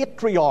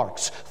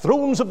patriarchs,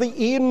 thrones of the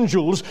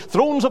angels,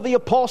 thrones of the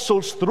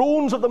apostles,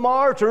 thrones of the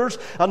martyrs,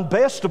 and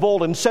best of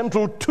all, and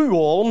central to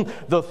all,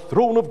 the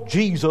throne of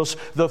Jesus,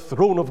 the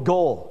throne of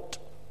God.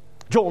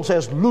 John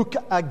says, look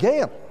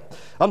again.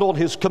 And on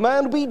his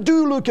command, we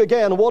do look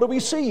again. What do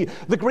we see?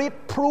 The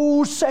great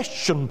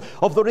procession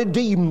of the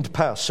redeemed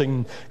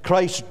passing.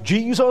 Christ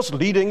Jesus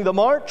leading the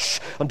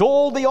march, and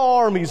all the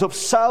armies of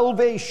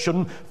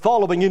salvation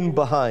following in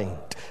behind.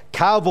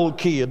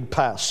 cavalcade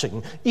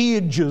passing,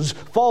 ages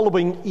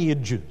following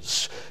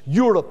ages,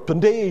 Europe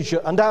and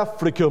Asia and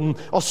Africa,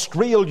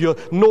 Australia,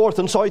 North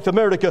and South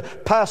America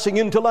passing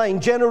into line,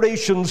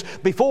 generations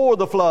before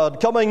the flood,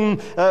 coming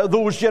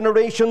those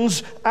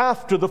generations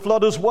after the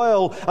flood as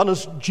well. And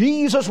as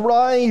Jesus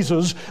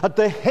rises at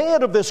the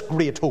head of this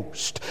great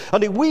host,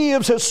 and he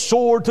waves his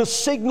sword to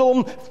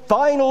signal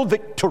final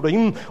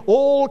victory,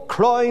 all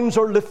crowns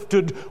are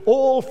lifted,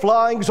 all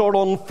flags are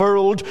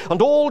unfurled,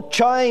 and all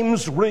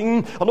chimes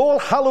ring, and all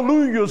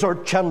hallelujahs are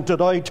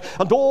chanted out,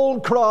 and all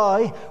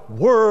cry,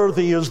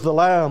 "Worthy is the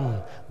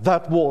Lamb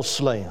that was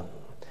slain."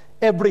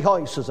 Every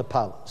house is a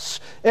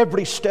palace,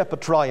 every step a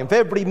triumph,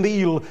 every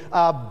meal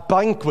a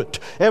banquet,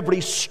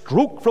 every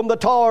stroke from the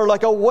tower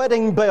like a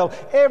wedding bell,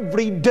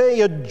 every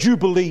day a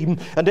jubilee,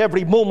 and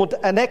every moment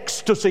an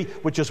ecstasy,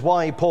 which is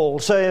why Paul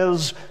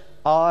says,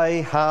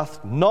 "Eye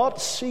hath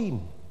not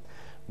seen,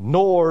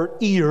 nor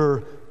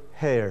ear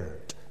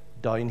heard."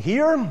 Down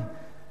here,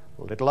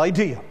 a little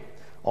idea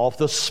of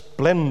the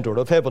splendor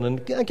of heaven.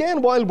 And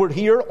again, while we're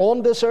here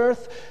on this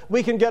earth,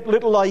 we can get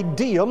little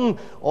idea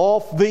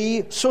of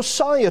the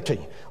society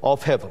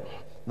of heaven.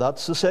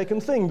 That's the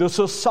second thing, the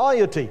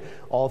society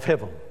of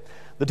heaven.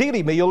 The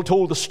Daily Mail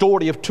told the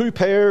story of two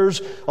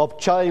pairs of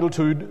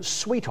childhood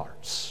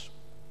sweethearts.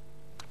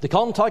 They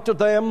contacted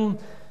them,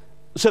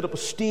 set up a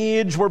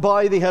stage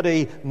whereby they had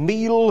a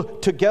meal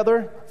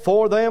together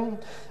for them,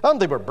 and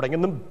they were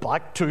bringing them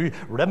back to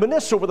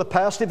reminisce over the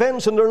past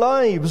events in their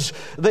lives.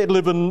 They'd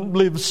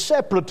lived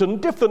separate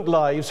and different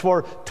lives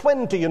for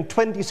 20 and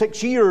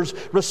 26 years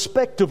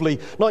respectively.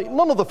 Now,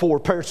 none of the four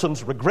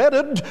persons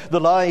regretted the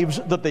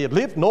lives that they had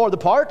lived, nor the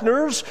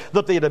partners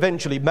that they had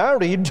eventually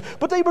married,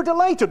 but they were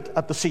delighted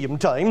at the same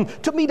time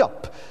to meet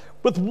up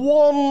with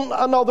one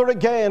another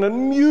again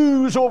and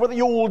muse over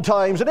the old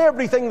times and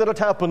everything that had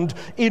happened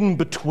in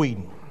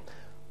between.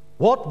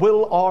 What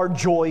will our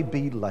joy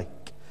be like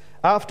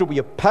after we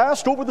have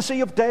passed over the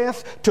sea of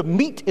death to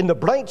meet in the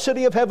bright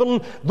city of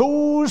heaven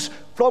those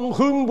from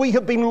whom we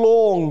have been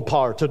long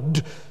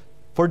parted?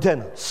 For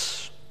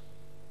Dennis,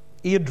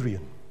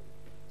 Adrian,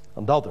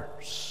 and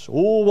others.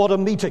 Oh, what a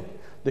meeting!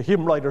 The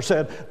hymn writer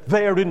said,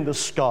 "There in the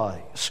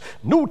skies,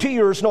 no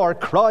tears nor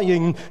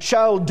crying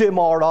shall dim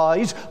our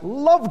eyes,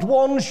 loved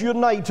ones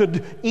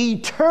united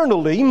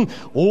eternally.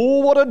 Oh,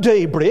 what a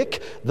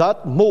daybreak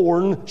that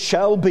morn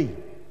shall be."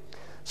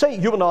 Say,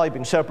 you and I have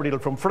been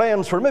separated from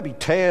friends for maybe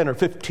 10 or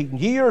 15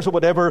 years or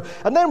whatever,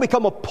 and then we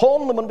come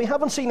upon them and we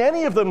haven't seen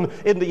any of them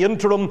in the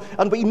interim,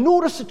 and we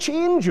notice the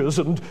changes,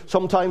 and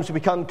sometimes we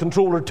can't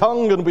control our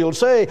tongue and we'll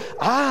say,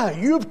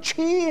 "You've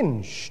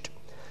changed."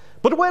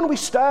 But when we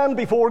stand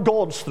before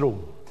God's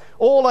throne,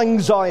 all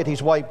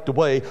anxieties wiped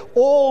away,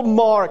 all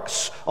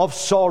marks of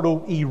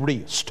sorrow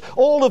erased,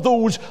 all of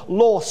those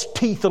lost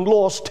teeth and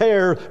lost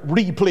hair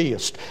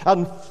replaced,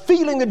 and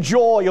feeling the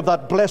joy of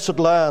that blessed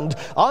land,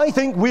 I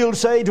think we'll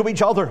say to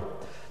each other,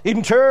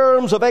 in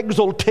terms of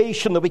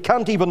exaltation that we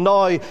can't even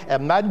now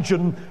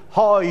imagine,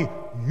 how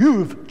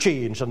you've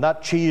changed, and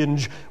that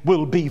change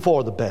will be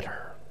for the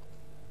better.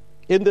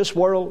 In this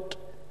world,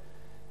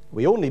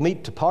 we only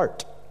meet to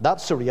part.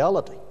 That's the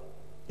reality.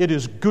 It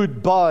is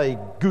goodbye,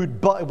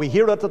 goodbye. We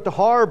hear it at the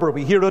harbour,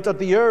 we hear it at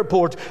the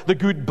airport, the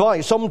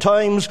goodbye.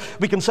 Sometimes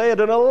we can say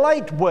it in a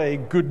light way,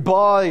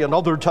 goodbye, and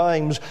other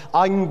times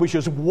anguish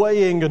is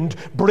weighing and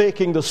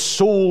breaking the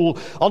soul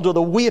under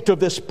the weight of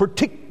this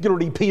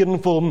particularly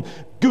painful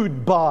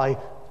goodbye,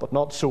 but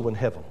not so in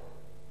heaven.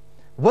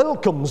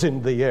 Welcomes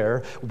in the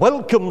air,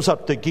 welcomes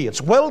at the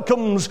gates,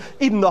 welcomes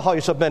in the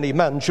house of many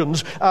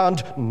mansions,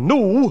 and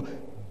no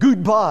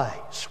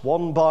goodbyes.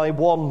 One by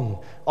one,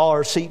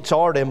 our seats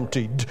are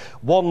emptied.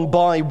 One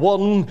by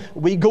one,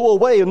 we go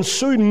away, and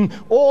soon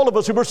all of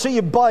us who were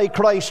saved by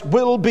Christ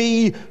will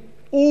be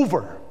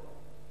over.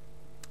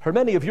 For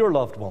many of your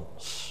loved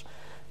ones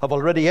have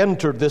already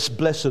entered this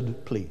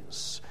blessed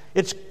place.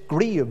 Its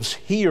graves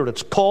here,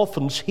 its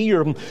coffins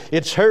here,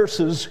 its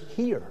hearses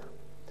here.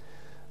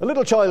 A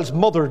little child's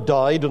mother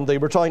died, and they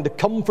were trying to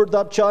comfort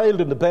that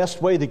child in the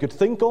best way they could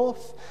think of.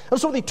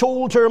 And so they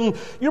told her,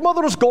 "Your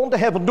mother has gone to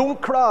heaven, don't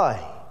cry."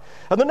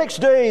 And the next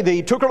day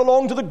they took her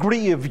along to the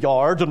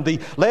graveyard, and they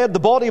laid the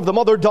body of the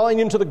mother down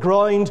into the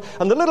ground,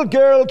 and the little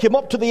girl came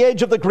up to the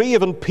edge of the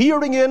grave, and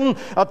peering in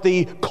at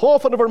the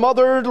coffin of her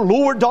mother,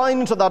 lower down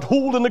into that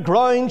hole in the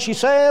ground, she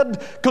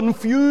said,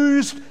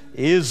 confused,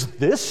 "Is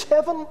this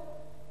heaven?"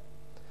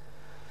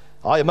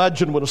 I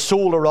imagine when a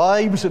soul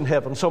arrives in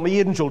heaven, some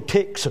angel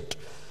takes it,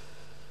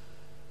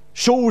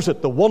 shows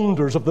it the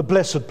wonders of the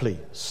blessed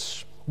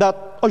place.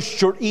 That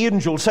usher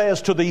angel says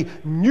to the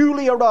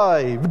newly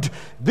arrived,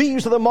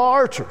 "These are the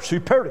martyrs who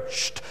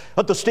perished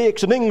at the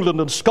stakes in England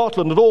and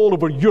Scotland and all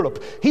over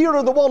Europe. Here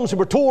are the ones who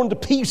were torn to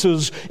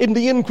pieces in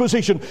the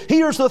Inquisition.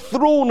 Here's the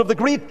throne of the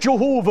great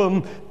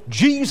Jehovah,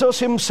 Jesus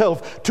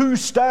himself, to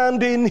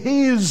stand in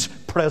his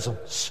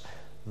presence."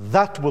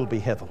 That will be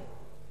heaven.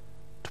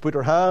 To put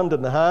her hand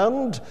in the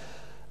hand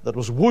that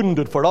was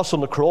wounded for us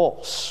on the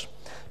cross,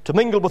 to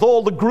mingle with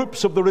all the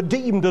groups of the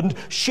redeemed and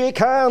shake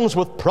hands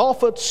with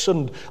prophets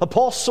and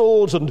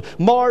apostles and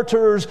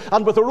martyrs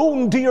and with our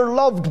own dear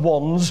loved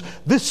ones.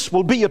 This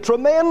will be a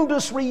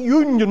tremendous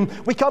reunion.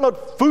 We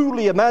cannot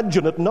fully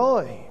imagine it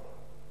now.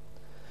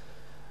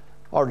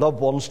 Our loved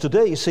ones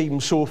today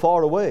seem so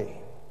far away.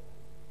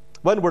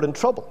 When we're in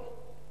trouble,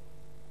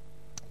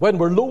 when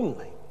we're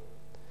lonely,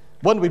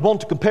 when we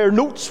want to compare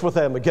notes with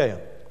them again,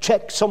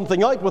 check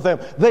something out with them,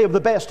 they have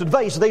the best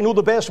advice, they know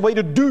the best way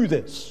to do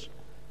this.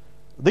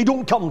 They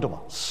don't come to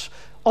us.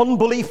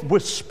 Unbelief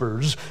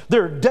whispers,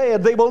 they're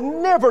dead, they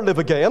will never live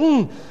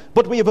again.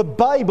 But we have a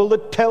Bible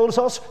that tells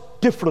us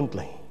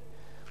differently.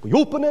 We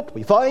open it,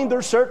 we find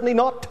they're certainly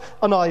not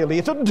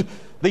annihilated.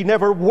 They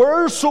never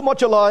were so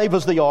much alive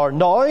as they are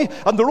now,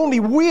 and they're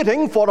only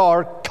waiting for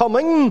our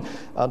coming,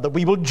 and that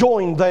we will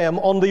join them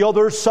on the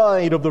other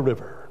side of the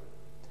river.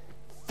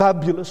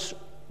 Fabulous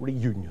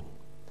reunion.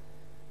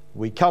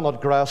 We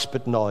cannot grasp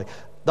it now.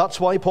 That's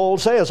why Paul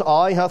says,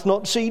 eye hath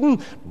not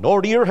seen,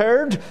 nor ear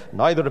heard,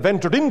 neither have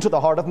entered into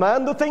the heart of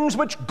man the things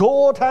which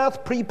God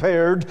hath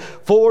prepared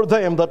for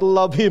them that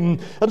love him.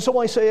 And so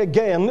I say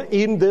again,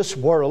 in this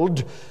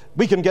world,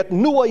 we can get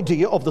no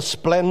idea of the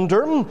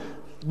splendor,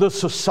 the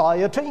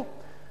society,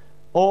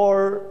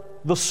 or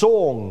the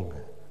song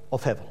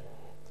of heaven.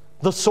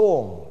 The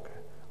song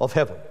of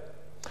heaven.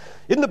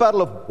 In the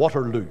Battle of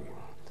Waterloo,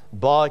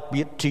 back in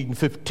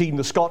 1815,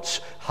 the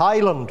Scots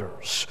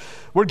Highlanders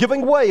were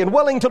giving way, and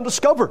Wellington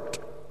discovered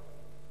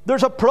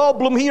there's a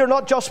problem here,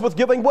 not just with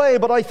giving way,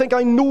 but I think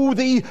I know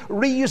the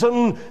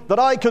reason that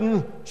I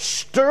can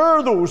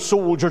stir those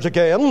soldiers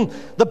again.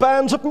 The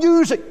bands of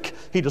music.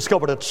 He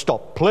discovered it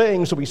stopped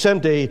playing, so he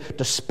sent a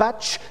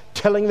dispatch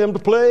telling them to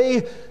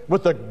play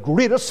with the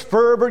greatest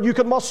fervor you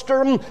can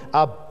muster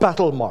a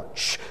battle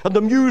march. And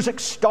the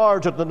music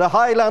started, and the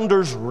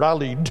Highlanders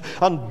rallied,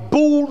 and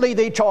boldly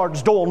they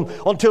charged on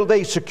until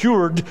they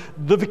secured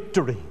the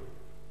victory.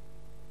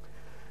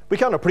 We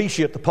can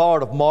appreciate the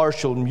power of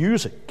martial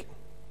music.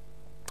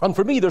 And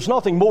for me, there's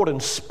nothing more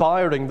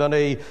inspiring than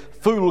a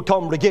full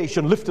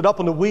congregation lifted up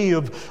in a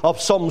wave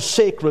of some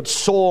sacred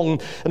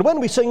song. And when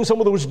we sing some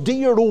of those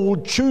dear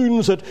old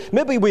tunes that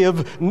maybe we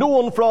have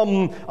known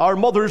from our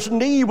mother's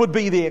knee would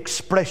be the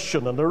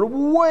expression, and they're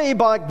way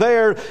back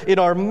there in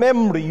our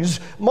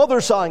memories.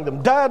 Mother sang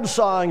them, Dad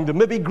sang them,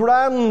 maybe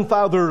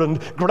grandfather and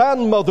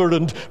grandmother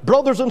and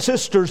brothers and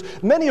sisters,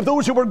 many of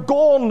those who are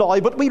gone now,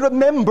 but we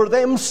remember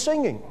them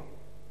singing.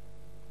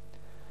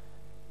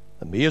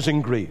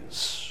 Amazing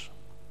grace,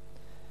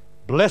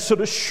 blessed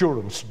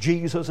assurance,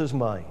 Jesus is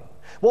mine.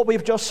 What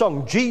we've just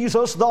sung,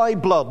 Jesus, thy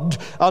blood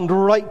and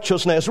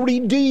righteousness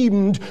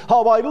redeemed.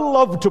 How I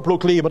love to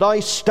proclaim it.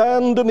 I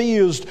stand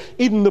amazed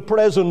in the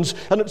presence.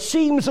 And it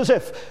seems as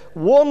if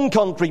one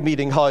country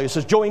meeting house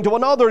is joined to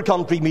another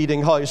country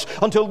meeting house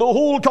until the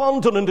whole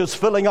continent is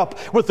filling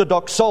up with the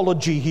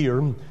doxology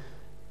here.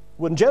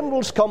 When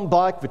generals come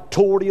back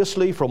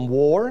victoriously from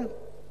war,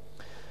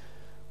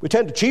 we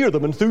tend to cheer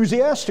them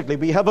enthusiastically.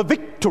 We have a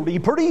victory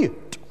parade.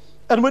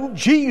 And when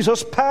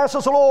Jesus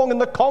passes along in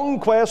the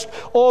conquest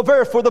of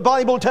earth, for the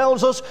Bible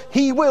tells us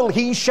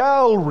he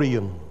shall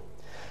reign,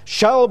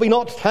 shall we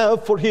not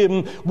have for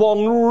him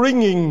one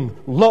ringing,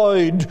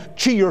 loud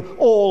cheer?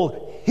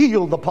 All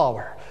hail the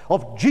power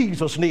of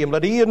Jesus' name.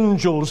 Let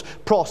angels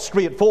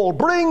prostrate fall.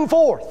 Bring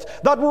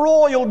forth that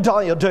royal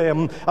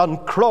diadem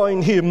and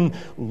crown him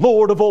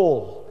Lord of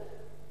all.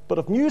 But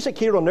if music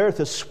here on earth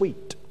is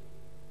sweet,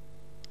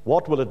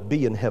 what will it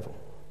be in heaven?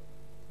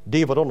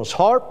 David on his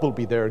harp will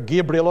be there.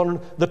 Gabriel on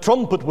the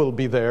trumpet will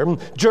be there.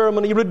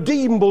 Germany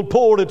redeemed will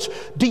pour its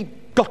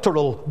deep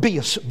guttural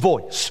bass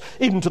voice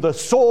into the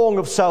song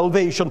of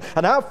salvation.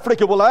 And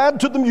Africa will add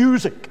to the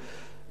music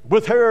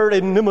with her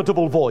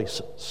inimitable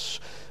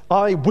voices.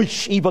 I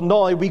wish even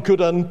now we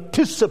could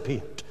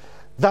anticipate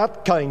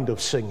that kind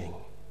of singing.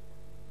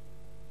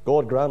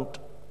 God grant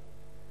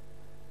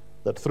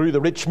that through the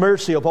rich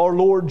mercy of our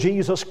Lord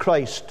Jesus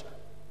Christ,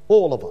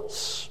 all of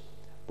us,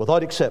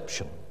 without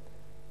exception,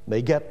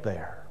 may get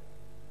there.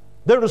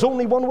 There is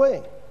only one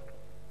way,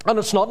 and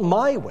it's not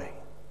my way.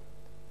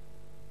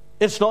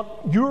 It's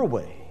not your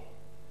way.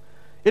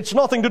 It's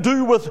nothing to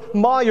do with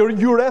my or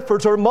your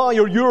efforts or my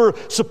or your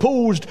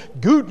supposed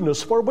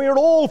goodness, for we're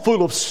all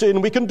full of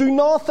sin. We can do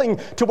nothing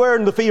to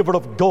earn the favor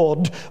of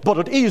God, but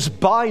it is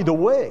by the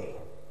way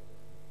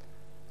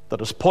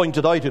that is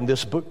pointed out in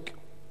this book.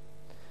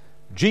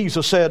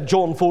 Jesus said,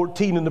 John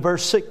 14 in the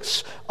verse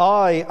 6,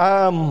 I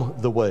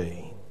am the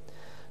way.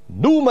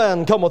 No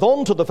man cometh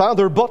unto the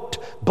Father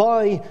but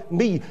by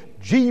me.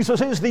 Jesus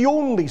is the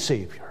only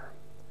Savior,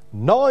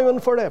 now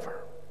and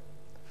forever.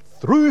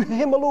 Through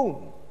him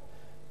alone,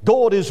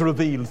 God is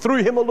revealed.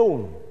 Through him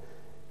alone,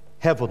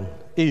 heaven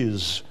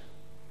is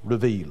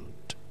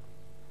revealed.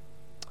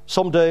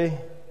 Someday,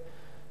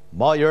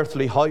 my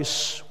earthly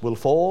house will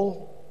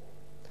fall.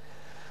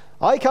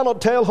 I cannot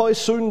tell how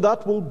soon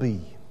that will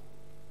be.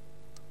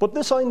 But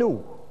this I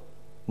know,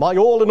 my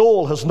all in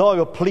all has now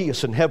a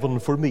place in heaven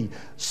for me.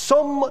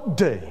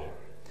 Someday,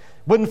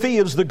 When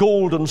fades the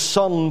golden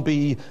sun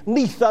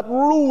beneath that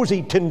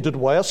rosy-tinted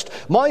west,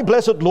 my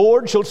blessed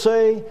Lord shall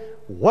say,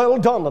 well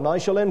done, and I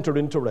shall enter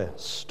into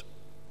rest.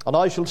 And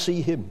I shall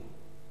see him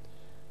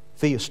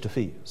face to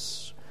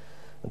face,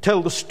 and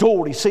tell the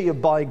story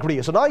saved by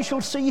grace. And I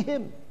shall see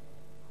him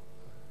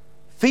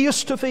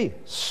face to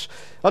face,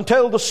 and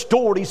tell the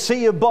story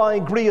saved by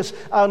grace.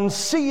 And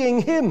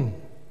seeing him,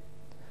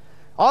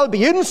 I'll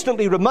be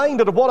instantly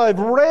reminded of what I've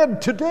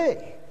read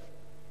today.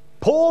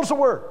 Paul's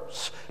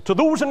words to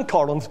those in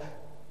Corinth,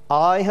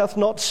 eye hath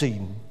not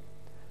seen,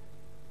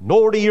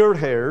 nor ear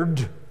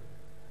heard,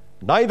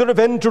 neither have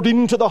entered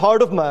into the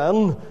heart of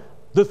man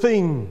the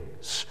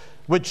things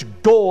which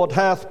God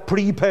hath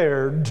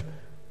prepared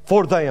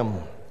for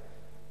them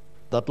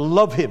that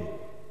love him.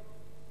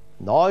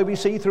 Now we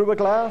see through a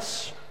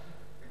glass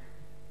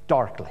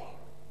darkly,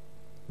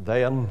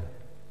 then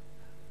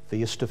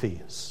face to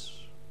face.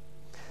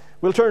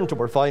 We'll turn to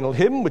our final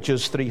hymn, which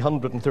is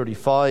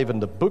 335 in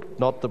the book.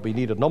 Not that we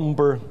need a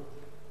number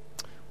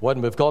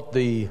when we've got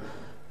the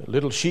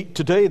little sheet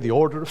today, the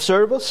order of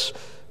service.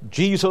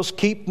 Jesus,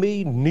 keep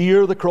me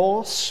near the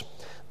cross.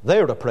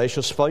 There a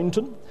precious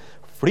fountain,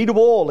 free to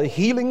all, a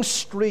healing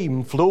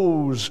stream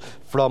flows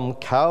from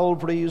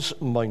Calvary's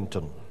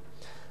mountain.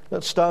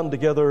 Let's stand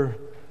together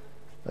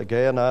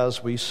again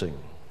as we sing.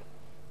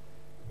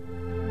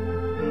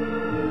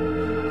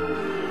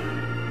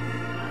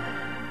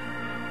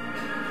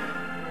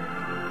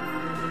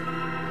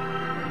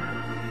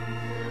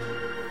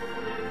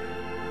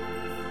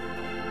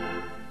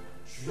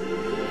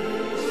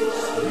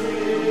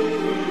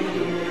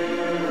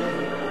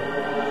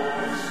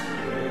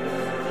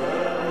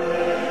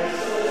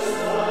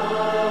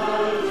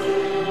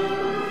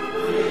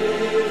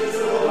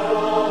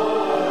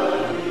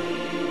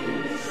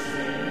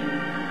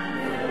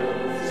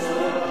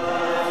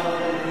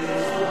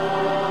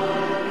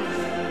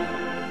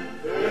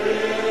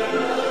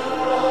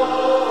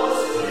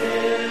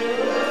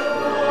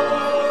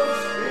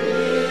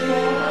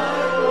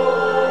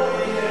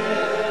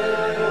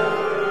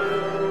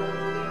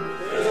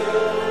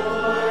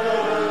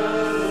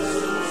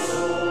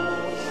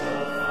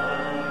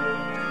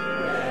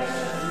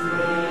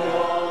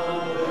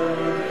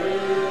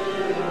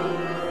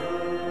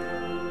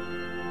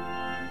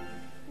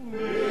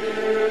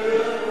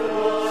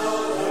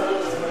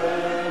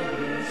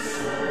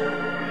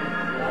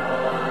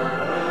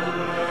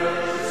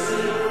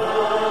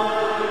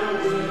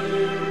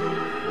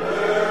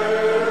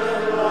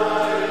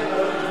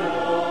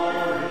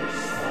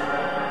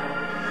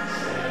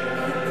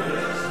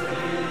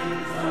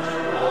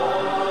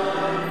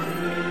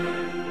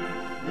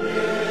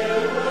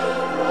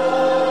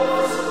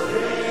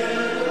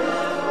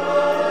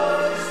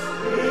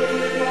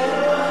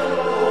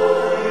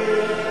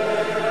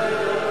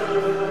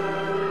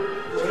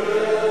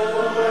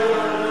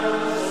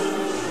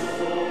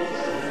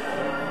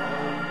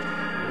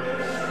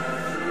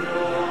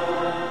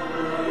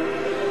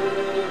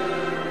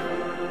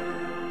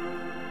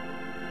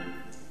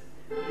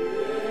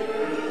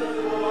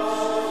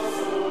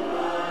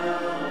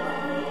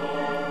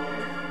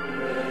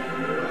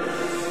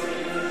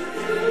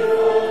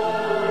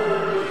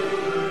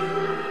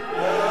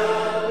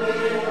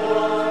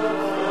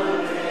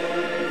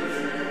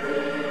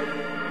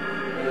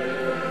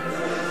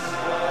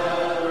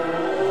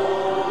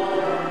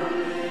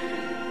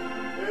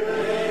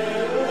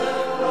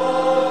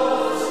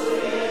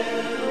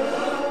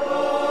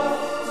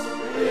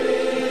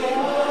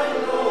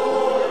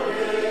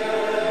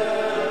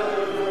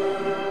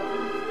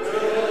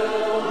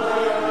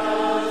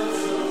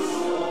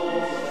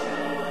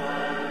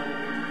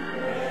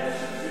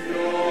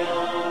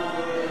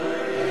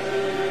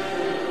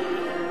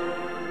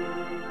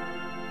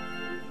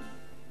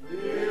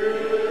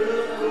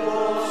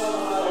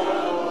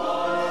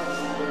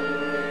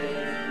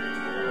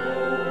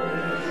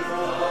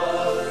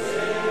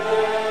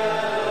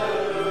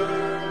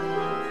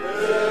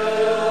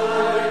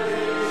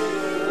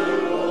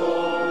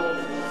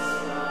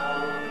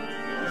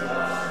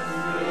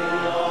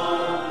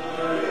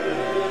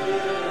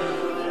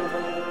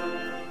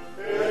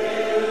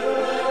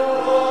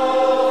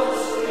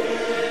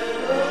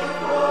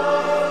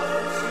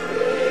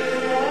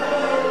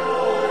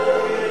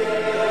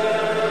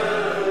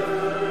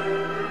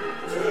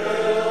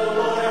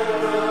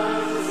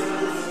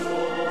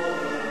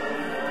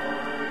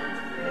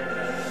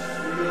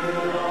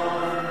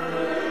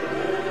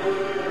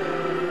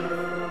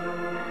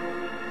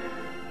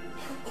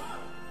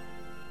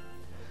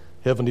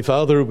 Heavenly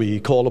Father, we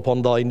call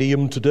upon thy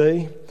name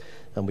today,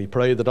 and we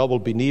pray that I will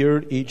be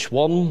near each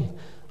one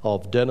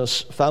of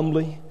Dennis'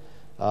 family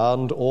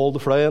and all the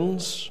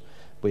friends.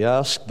 We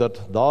ask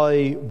that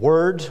thy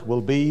word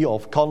will be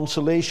of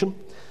consolation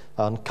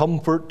and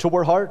comfort to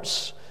our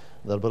hearts,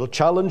 that will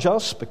challenge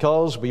us,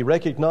 because we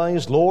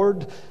recognize,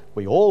 Lord,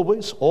 we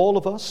always, all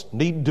of us,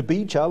 need to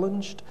be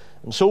challenged.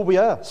 And so we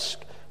ask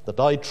that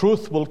thy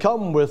truth will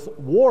come with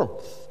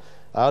warmth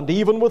and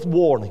even with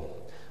warning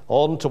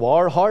onto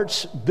our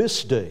hearts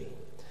this day,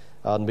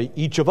 and may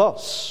each of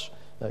us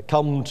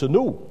come to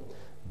know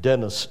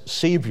Dennis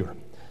Saviour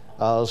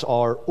as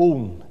our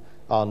own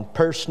and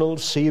personal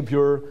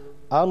Saviour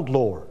and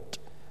Lord.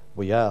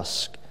 We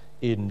ask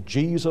in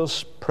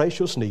Jesus'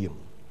 precious name.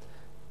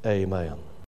 Amen.